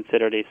can be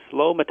considered a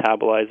slow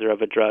metabolizer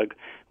of a drug,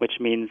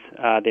 which means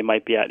they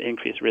might be at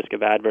increased risk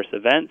of adverse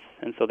events,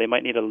 and so they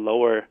might need a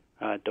lower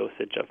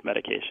dosage of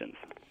medications.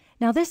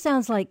 Now, this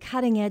sounds like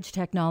cutting-edge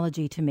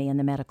technology to me in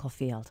the medical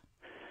field.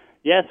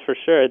 Yes, for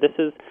sure.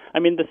 The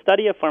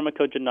study of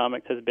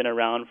pharmacogenomics has been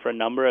around for a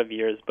number of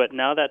years, but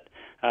now that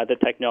the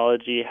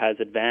technology has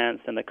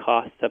advanced and the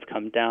costs have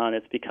come down,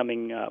 it's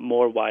becoming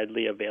more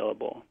widely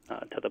available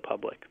to the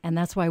public. And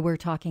that's why we're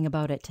talking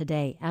about it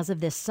today. As of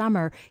this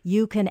summer,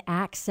 you can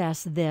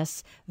access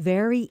this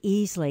very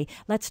easily.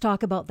 Let's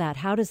talk about that.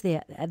 How does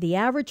the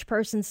average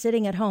person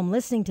sitting at home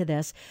listening to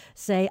this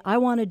say, I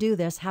want to do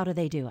this? How do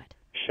they do it?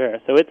 Sure.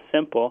 So it's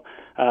simple.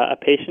 A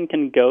patient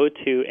can go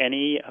to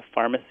any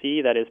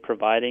pharmacy that is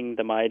providing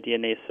the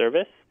MyDNA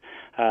service,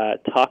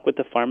 talk with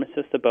the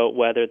pharmacist about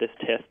whether this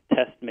test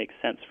makes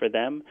sense for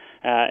them,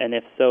 and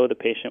if so, the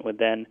patient would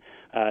then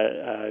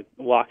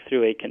walk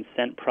through a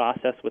consent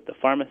process with the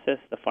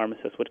pharmacist. The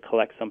pharmacist would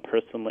collect some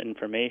personal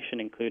information,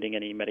 including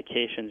any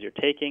medications you're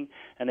taking,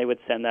 and they would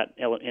send that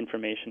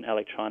information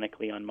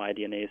electronically on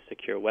MyDNA's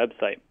secure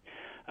website.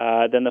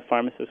 Then the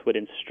pharmacist would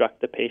instruct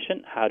the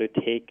patient how to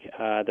take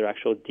their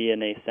actual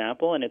DNA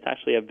sample, and it's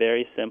actually a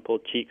very simple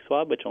cheek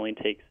swab, which only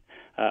takes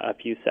a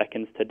few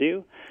seconds to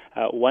do.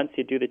 Once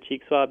you do the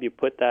cheek swab, you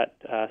put that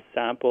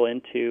sample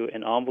into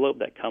an envelope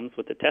that comes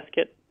with the test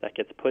kit that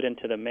gets put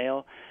into the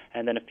mail,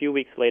 and then a few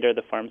weeks later,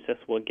 the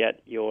pharmacist will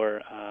get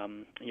your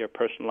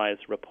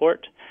personalized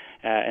report,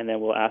 and then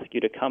we'll ask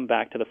you to come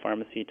back to the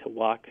pharmacy to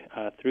walk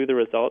through the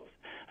results,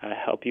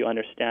 help you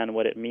understand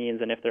what it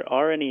means, and if there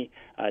are any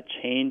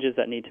changes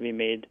that need to be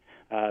made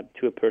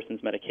to a person's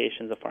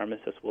medications, the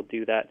pharmacist will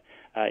do that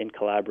in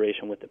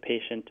collaboration with the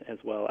patient as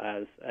well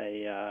as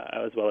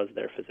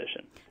their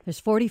physician.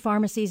 There's 40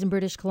 pharmacies in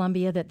British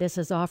Columbia that this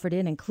is offered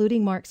in,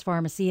 including Mark's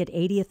Pharmacy at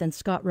 80th and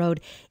Scott Road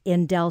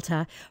in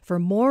Delta. For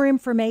more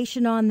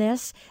information on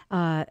this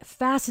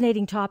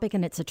fascinating topic,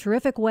 and it's a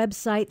terrific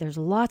website, there's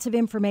lots of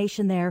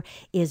information there,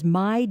 is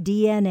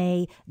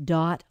mydna.life.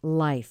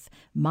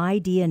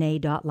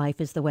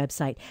 Mydna.life is the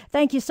website.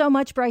 Thank you so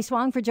much, Bryce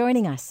Wong, for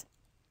joining us.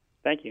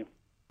 Thank you.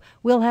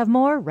 We'll have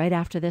more right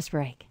after this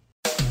break.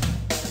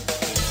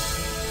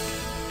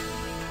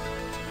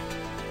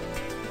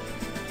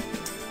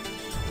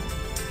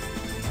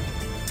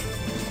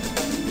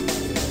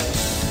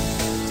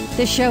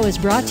 This show is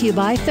brought to you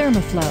by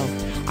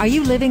Thermoflow. Are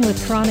you living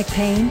with chronic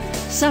pain,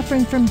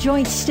 suffering from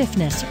joint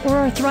stiffness or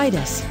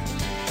arthritis?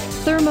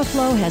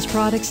 Thermoflow has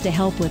products to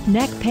help with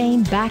neck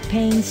pain, back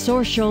pain,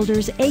 sore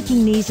shoulders,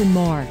 aching knees, and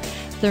more.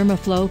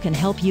 Thermoflow can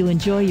help you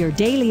enjoy your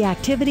daily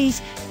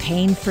activities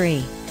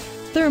pain-free.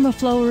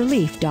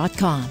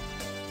 ThermoflowRelief.com.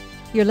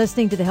 You're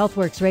listening to the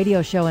HealthWorks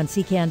radio show on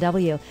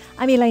CKNW.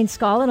 I'm Elaine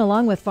Scollin,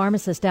 along with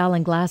pharmacist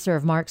Alan Glasser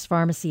of Mark's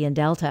Pharmacy in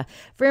Delta.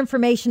 For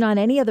information on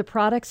any of the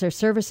products or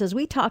services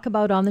we talk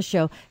about on the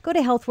show, go to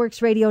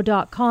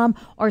healthworksradio.com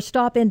or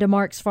stop into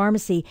Mark's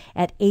Pharmacy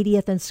at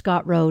 80th and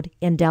Scott Road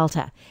in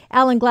Delta.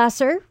 Alan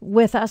Glasser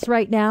with us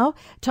right now,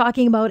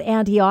 talking about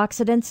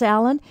antioxidants,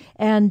 Alan,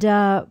 and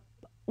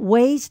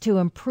ways to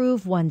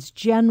improve one's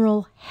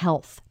general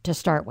health to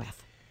start with.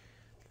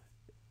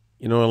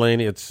 You know, Elaine,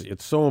 it's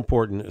so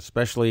important,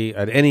 especially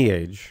at any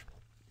age,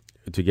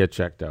 to get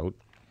checked out,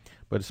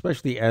 but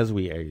especially as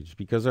we age,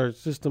 because our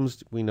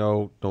systems, we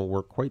know, don't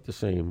work quite the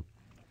same.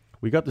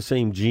 We got the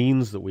same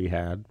genes that we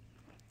had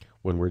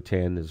when we're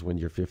 10 as when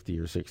you're 50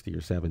 or 60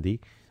 or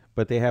 70,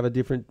 but they have a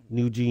different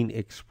new gene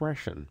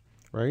expression,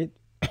 right?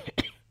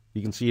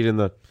 You can see it in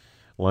the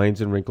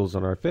lines and wrinkles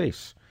on our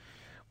face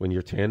when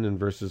you're 10 and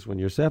versus when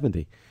you're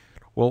 70.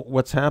 Well,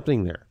 what's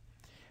happening there?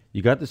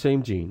 You got the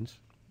same genes.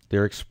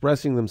 They're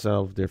expressing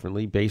themselves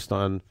differently based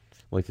on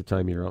like the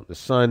time you're out in the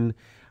sun,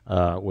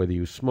 whether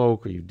you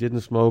smoke or you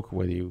didn't smoke,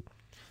 whether you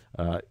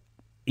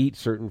eat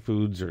certain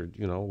foods, or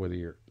whether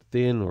you're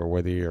thin or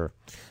whether you're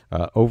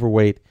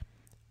overweight.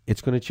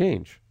 It's going to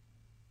change,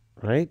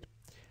 right?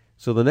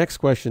 So the next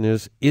question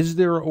is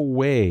there a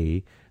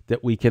way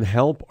that we can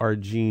help our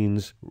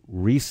genes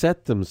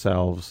reset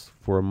themselves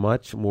for a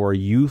much more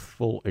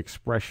youthful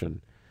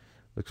expression?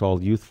 It's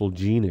called youthful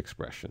gene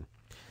expression.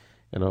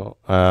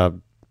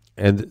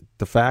 And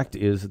the fact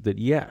is that,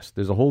 yes,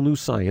 there's a whole new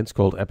science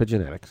called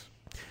epigenetics,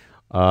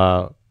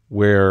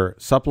 where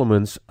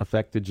supplements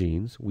affect the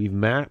genes. We've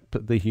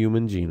mapped the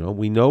human genome.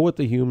 We know what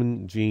the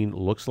human gene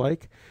looks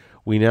like.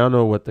 We now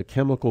know what the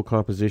chemical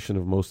composition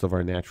of most of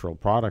our natural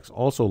products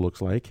also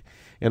looks like,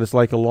 and it's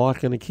like a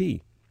lock and a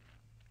key.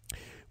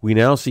 We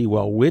now see,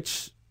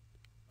 which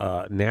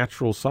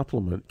natural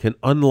supplement can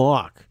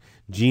unlock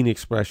gene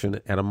expression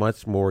at a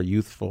much more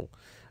youthful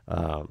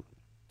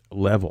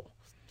level.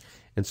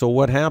 And so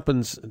what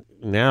happens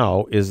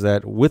now is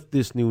that with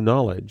this new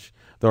knowledge,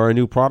 there are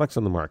new products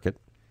on the market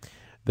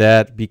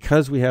that,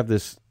 because we have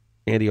this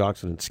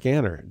antioxidant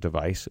scanner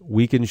device,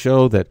 we can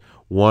show that,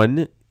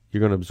 1, you're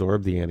going to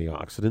absorb the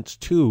antioxidants.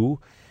 2,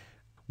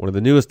 one of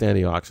the newest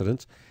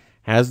antioxidants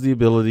has the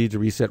ability to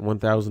reset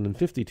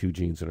 1,052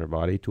 genes in our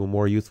body to a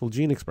more youthful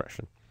gene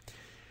expression.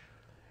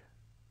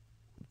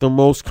 The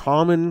most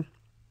common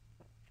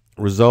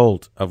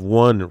result of,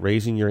 1,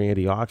 raising your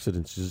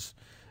antioxidants is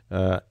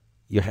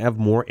you have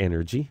more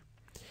energy.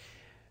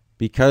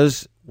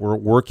 Because we're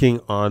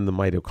working on the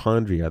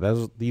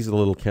mitochondria, these are the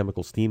little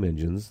chemical steam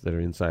engines that are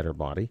inside our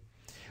body.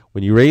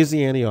 When you raise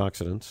the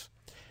antioxidants,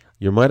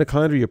 your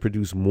mitochondria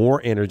produce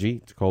more energy,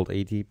 it's called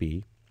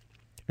ATP,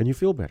 and you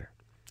feel better.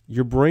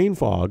 Your brain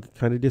fog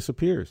kind of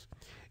disappears.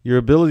 Your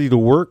ability to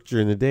work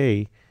during the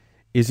day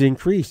is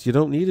increased. You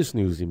don't need a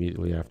snooze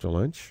immediately after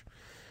lunch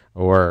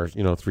or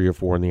 3 or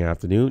 4 in the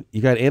afternoon.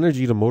 You got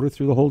energy to motor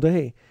through the whole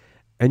day,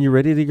 and you're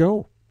ready to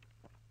go.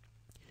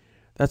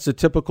 That's a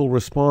typical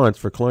response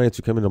for clients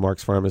who come into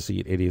Mark's Pharmacy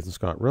at 80th and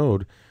Scott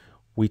Road.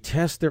 We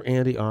test their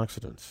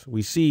antioxidants.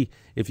 We see,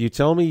 if you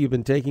tell me you've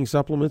been taking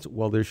supplements,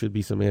 there should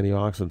be some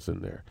antioxidants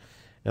in there.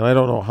 And I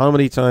don't know how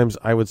many times,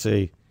 I would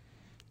say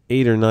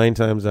 8 or 9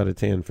 times out of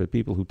 10, for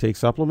people who take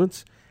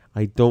supplements,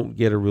 I don't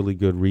get a really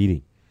good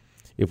reading.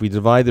 If we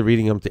divide the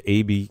reading up to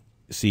A, B,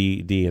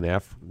 C, D, and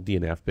F, D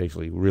and F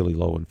basically really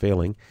low and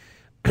failing,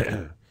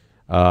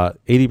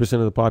 80%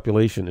 of the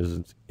population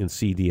is in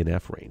C, D, and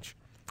F range.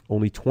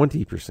 Only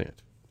 20%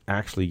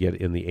 actually get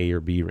in the A or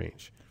B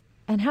range.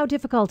 And how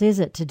difficult is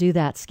it to do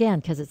that scan?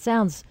 Because it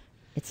sounds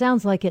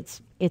like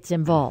it's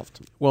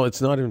involved. Well,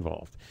 it's not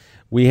involved.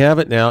 We have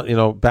it now.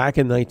 Back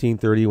in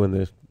 1930,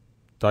 when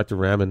Dr.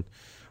 Raman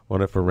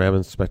went up for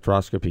Raman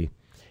spectroscopy,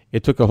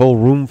 it took a whole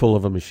room full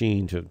of a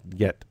machine to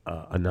get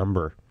a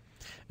number,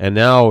 and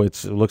now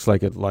it looks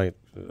like a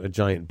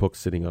giant book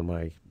sitting on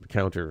my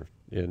counter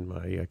in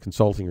my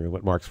consulting room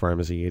at Mark's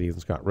Pharmacy, 80th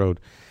and Scott Road.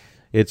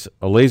 It's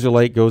a laser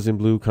light, goes in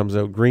blue, comes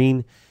out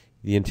green.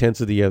 The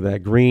intensity of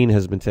that green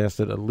has been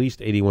tested at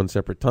least 81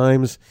 separate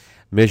times,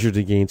 measured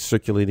against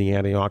circulating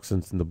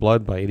antioxidants in the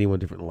blood by 81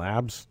 different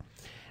labs.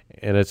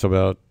 And it's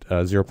about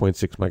 0.6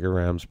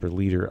 micrograms per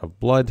liter of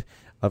blood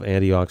of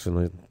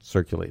antioxidant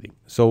circulating.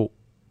 So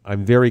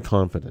I'm very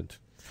confident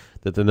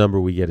that the number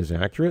we get is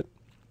accurate.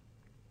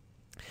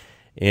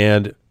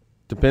 And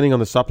depending on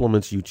the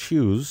supplements you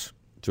choose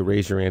to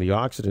raise your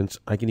antioxidants,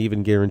 I can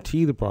even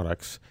guarantee the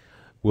products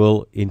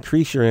will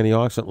increase your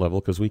antioxidant level,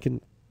 because we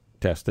can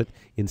test it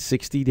in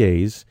 60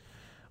 days,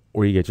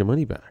 or you get your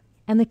money back.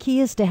 And the key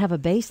is to have a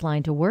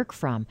baseline to work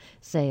from.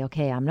 Say,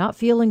 okay, I'm not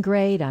feeling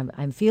great,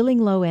 I'm feeling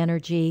low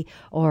energy,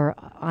 or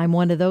I'm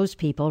one of those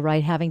people,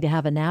 right, having to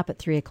have a nap at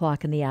 3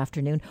 o'clock in the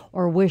afternoon,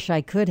 or wish I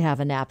could have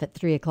a nap at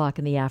 3 o'clock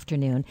in the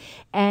afternoon.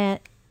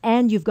 And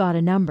you've got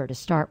a number to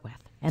start with.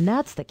 And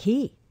that's the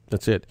key.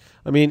 That's it.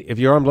 I mean, if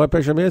you're on blood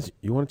pressure meds,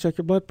 you want to check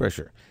your blood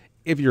pressure.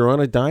 If you're on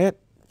a diet,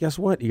 guess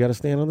what? You got to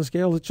stand on the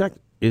scale to check,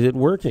 is it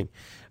working?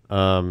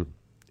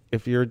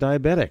 If you're a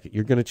diabetic,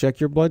 you're going to check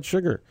your blood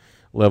sugar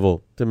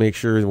level to make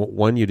sure,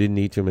 1, you didn't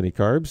eat too many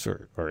carbs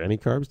or any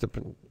carbs,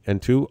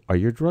 and 2, are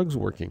your drugs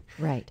working?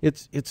 Right.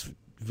 It's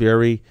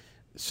very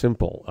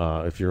simple.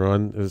 If you're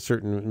on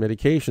certain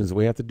medications,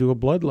 we have to do a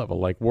blood level,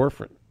 like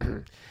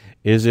warfarin.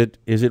 Is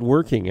it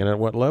working, and at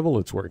what level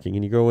it's working?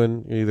 And you go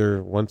in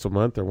either once a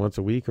month or once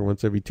a week or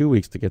once every 2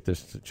 weeks to get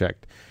this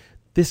checked.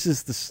 This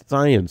is the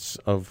science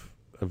of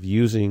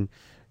using,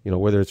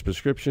 whether it's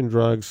prescription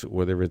drugs,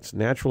 whether it's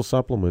natural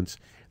supplements.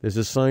 There's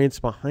a science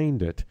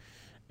behind it,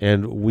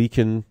 and we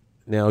can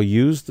now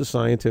use the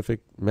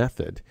scientific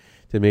method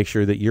to make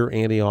sure that your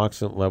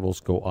antioxidant levels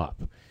go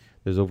up.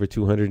 There's over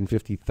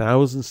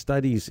 250,000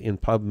 studies in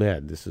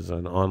PubMed. This is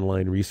an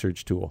online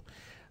research tool.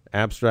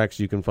 abstracts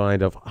you can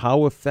find of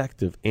how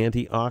effective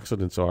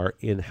antioxidants are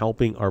in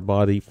helping our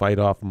body fight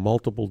off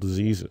multiple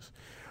diseases,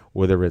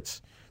 whether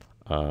it's,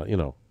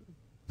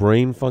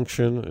 brain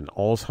function, in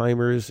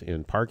Alzheimer's,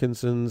 in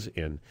Parkinson's,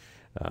 in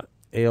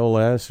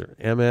ALS or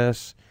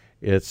MS,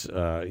 it's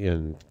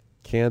in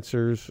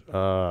cancers,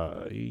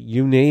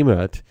 you name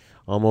it.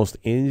 Almost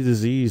any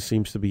disease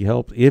seems to be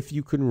helped if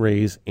you can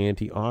raise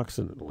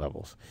antioxidant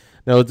levels.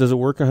 Now, does it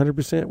work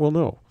 100%? Well,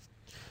 no.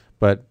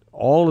 But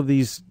all of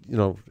these,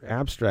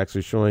 abstracts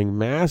are showing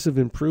massive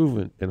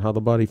improvement in how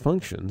the body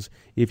functions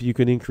if you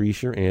can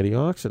increase your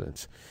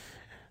antioxidants.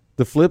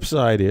 The flip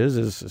side is,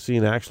 as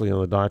seen actually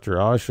on the Dr.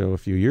 Oz show a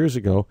few years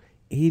ago,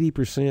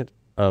 80%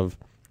 of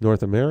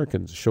North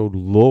Americans showed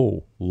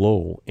low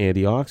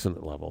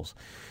antioxidant levels,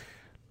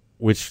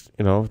 which,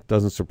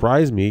 doesn't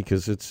surprise me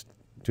because it's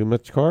too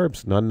much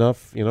carbs, not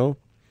enough,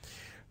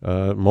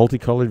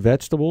 multicolored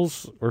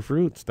vegetables or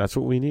fruits. That's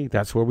what we need.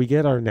 That's where we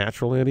get our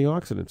natural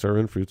antioxidants, are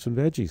in fruits and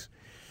veggies.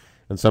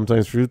 And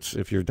sometimes fruits,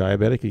 if you're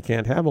diabetic, you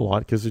can't have a lot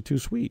because they're too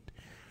sweet.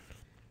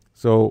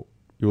 So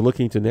you're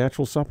looking to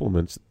natural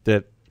supplements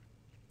that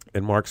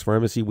at Mark's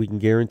Pharmacy we can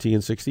guarantee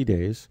in 60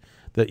 days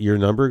that your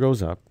number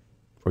goes up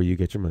or you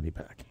get your money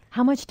back.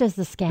 How much does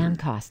the scan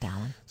cost,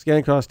 Alan?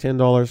 Scan costs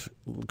 $10.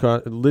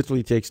 It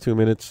literally takes 2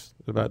 minutes.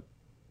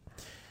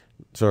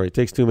 It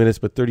takes 2 minutes,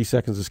 but 30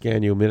 seconds to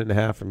scan you, a minute and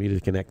a half for me to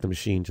connect the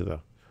machine to the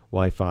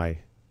Wi-Fi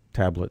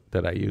tablet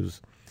that I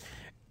use.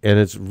 And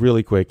it's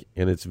really quick,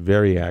 and it's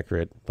very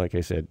accurate. Like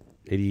I said,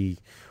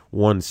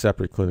 81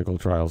 separate clinical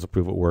trials to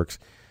prove it works.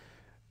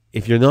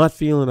 If you're not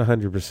feeling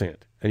 100%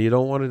 and you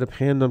don't want to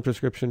depend on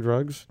prescription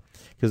drugs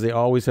because they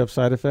always have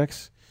side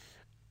effects,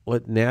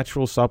 let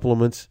natural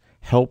supplements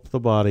help the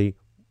body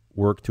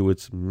work to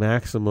its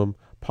maximum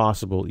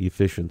possible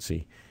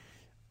efficiency.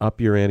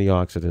 Up your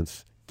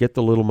antioxidants. Get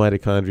the little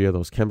mitochondria,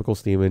 those chemical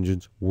steam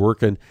engines,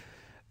 working,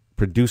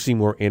 producing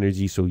more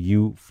energy so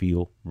you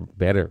feel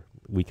better.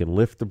 We can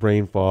lift the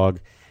brain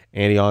fog.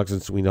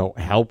 Antioxidants, we know,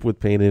 help with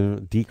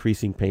pain,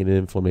 decreasing pain and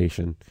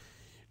inflammation.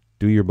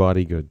 Do your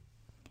body good.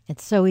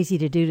 It's so easy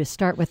to do. To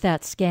start with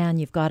that scan,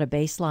 you've got a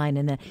baseline,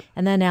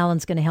 and then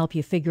Alan's going to help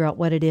you figure out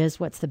what it is,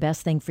 what's the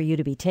best thing for you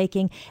to be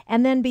taking,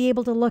 and then be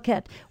able to look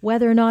at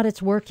whether or not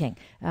it's working.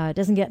 It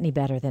doesn't get any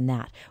better than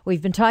that.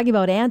 We've been talking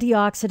about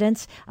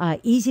antioxidants.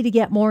 Easy to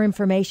get more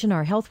information,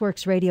 our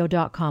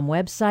healthworksradio.com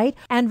website.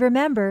 And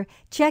remember,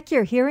 check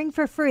your hearing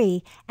for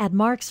free at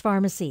Mark's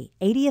Pharmacy,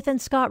 80th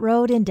and Scott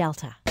Road in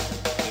Delta.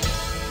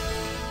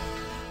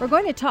 We're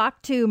going to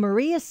talk to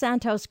Maria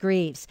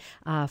Santos-Greaves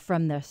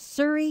from the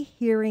Surrey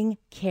Hearing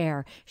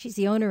Care. She's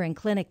the owner and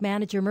clinic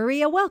manager.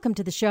 Maria, welcome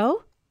to the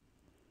show.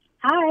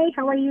 Hi,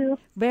 how are you?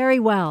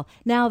 Very well.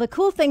 Now, the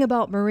cool thing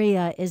about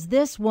Maria is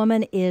this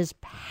woman is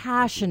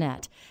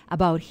passionate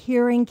about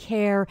hearing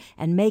care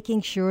and making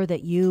sure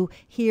that you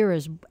hear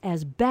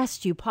as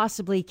best you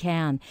possibly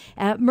can.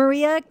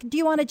 Maria, do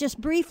you want to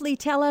just briefly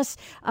tell us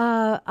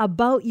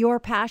about your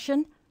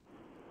passion?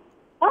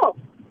 Oh,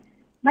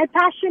 my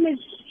passion is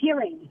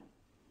hearing.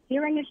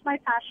 Hearing is my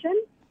passion.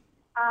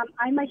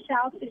 I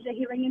myself is a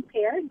hearing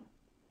impaired.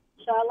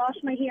 So I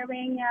lost my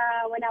hearing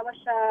when I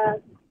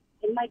was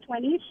in my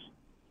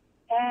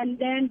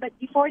 20s. But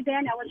before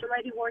then, I was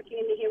already working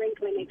in the hearing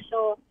clinic.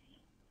 So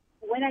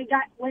when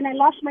I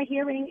lost my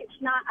hearing,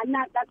 I'm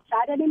not that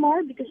sad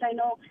anymore because I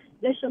know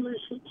there's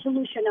a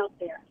solution out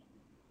there.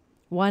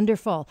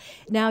 Wonderful.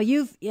 Now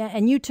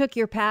you took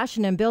your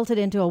passion and built it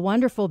into a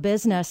wonderful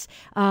business,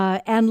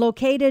 and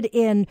located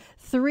in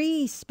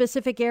 3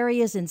 specific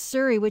areas in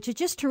Surrey, which is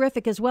just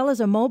terrific, as well as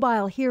a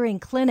mobile hearing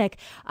clinic.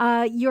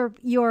 Your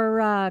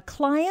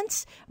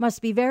clients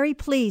must be very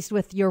pleased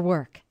with your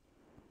work.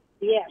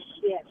 Yes.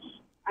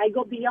 I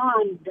go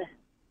beyond.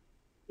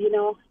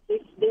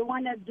 If they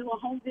want to do a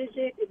home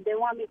visit, if they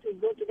want me to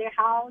go to their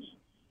house,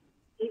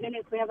 even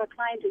if we have a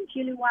client in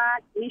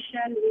Chilliwack,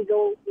 Mission, we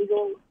go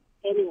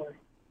anywhere.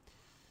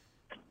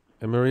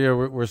 And Maria,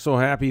 we're so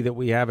happy that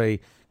we have a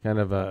kind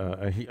of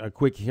a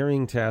quick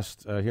hearing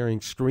test, a hearing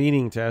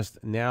screening test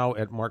now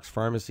at Mark's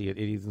Pharmacy at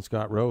 80th and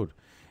Scott Road.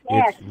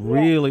 Yes, it's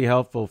really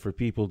helpful for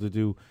people to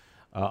do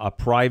a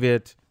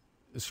private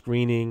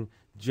screening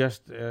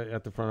just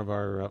at the front of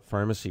our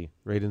pharmacy,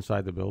 right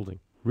inside the building.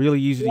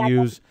 Really easy to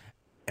use,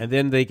 and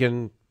then they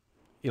can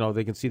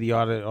see the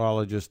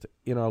audiologist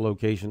in our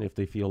location if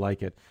they feel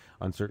like it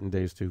on certain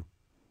days too.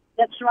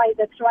 That's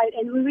right.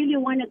 And we really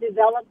want to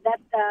develop that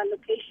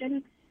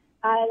location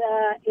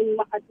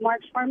at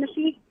Mark's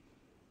Pharmacy.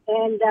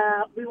 And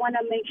we want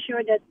to make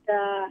sure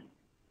that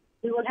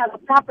we will have a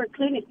proper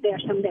clinic there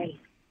someday.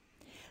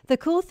 The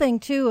cool thing,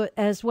 too,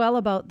 as well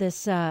about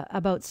this,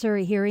 about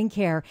Surrey Hearing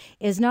Care,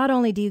 is not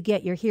only do you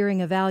get your hearing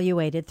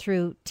evaluated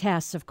through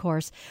tests, of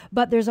course,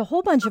 but there's a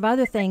whole bunch of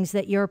other things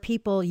that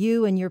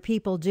you and your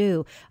people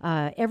do.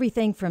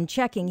 Everything from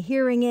checking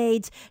hearing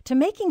aids to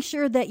making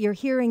sure that your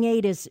hearing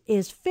aid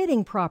is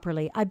fitting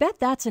properly. I bet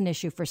that's an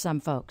issue for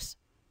some folks.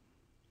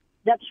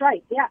 That's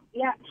right.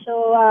 Yeah.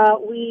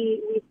 So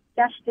we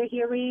test the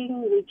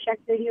hearing, we check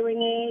the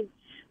hearing aid,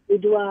 we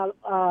do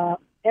a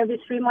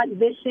every 3-month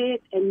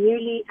visit, and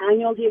yearly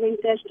annual hearing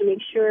test to make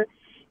sure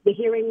the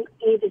hearing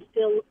aid is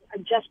still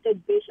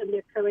adjusted based on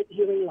their current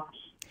hearing loss.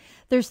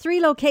 There's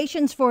 3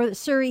 locations for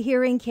Surrey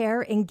Hearing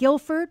Care in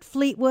Guildford,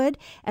 Fleetwood,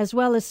 as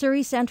well as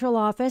Surrey Central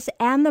Office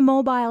and the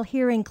Mobile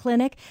Hearing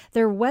Clinic.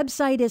 Their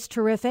website is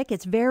terrific.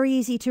 It's very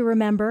easy to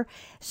remember.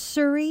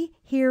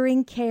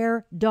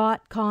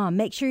 SurreyHearingCare.com.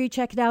 Make sure you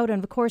check it out.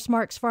 And of course,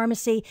 Mark's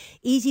Pharmacy,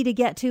 easy to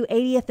get to,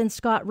 80th and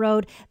Scott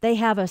Road. They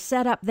have a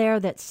setup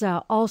there that's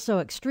also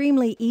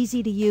extremely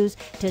easy to use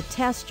to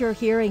test your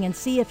hearing and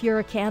see if you're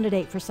a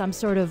candidate for some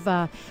sort of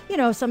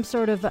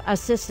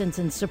assistance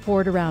and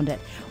support around it.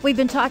 We've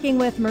been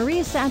talking with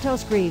Maria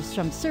Santos-Greaves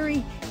from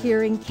Surrey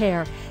Hearing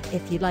Care.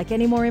 If you'd like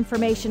any more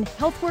information,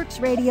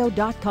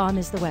 healthworksradio.com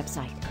is the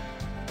website.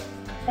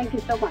 Thank you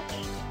so much.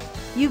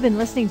 You've been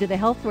listening to the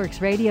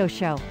HealthWorks radio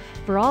show.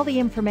 For all the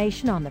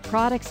information on the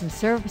products and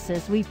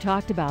services we've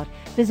talked about,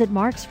 visit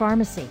Mark's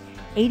Pharmacy,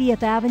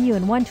 80th Avenue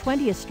and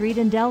 120th Street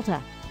in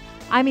Delta.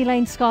 I'm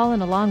Elaine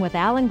Scollin along with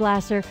Alan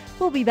Glasser.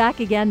 We'll be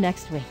back again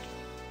next week.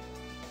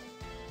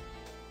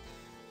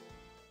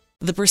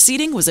 The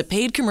proceeding was a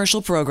paid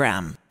commercial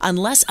program.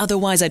 Unless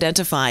otherwise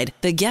identified,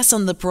 the guests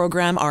on the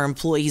program are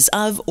employees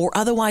of or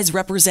otherwise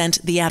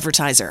represent the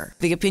advertiser.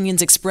 The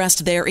opinions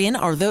expressed therein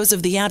are those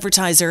of the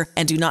advertiser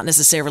and do not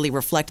necessarily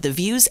reflect the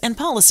views and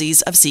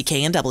policies of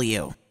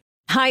CKNW.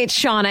 Hi, it's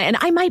Shauna, and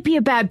I might be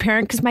a bad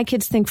parent because my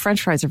kids think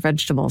French fries are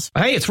vegetables.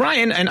 Hey, it's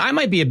Ryan, and I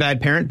might be a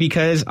bad parent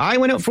because I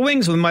went out for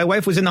wings when my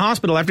wife was in the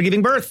hospital after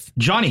giving birth.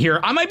 Johnny here.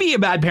 I might be a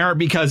bad parent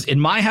because in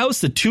my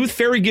house, the tooth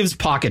fairy gives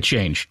pocket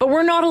change. But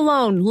we're not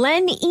alone.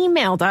 Len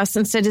emailed us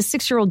and said his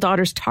 6-year-old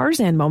daughter's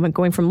Tarzan moment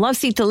going from love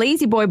seat to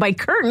lazy boy by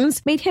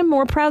curtains made him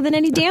more proud than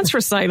any dance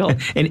recital.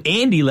 And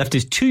Andy left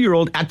his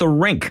 2-year-old at the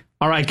rink.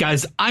 All right,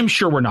 guys, I'm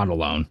sure we're not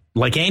alone.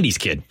 Like Andy's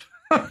kid.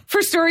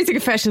 For stories and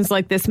confessions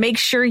like this, make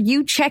sure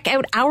you check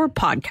out our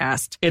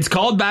podcast. It's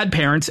called Bad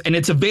Parents, and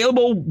it's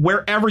available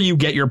wherever you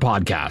get your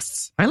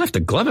podcasts. I left a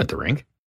glove at the rink.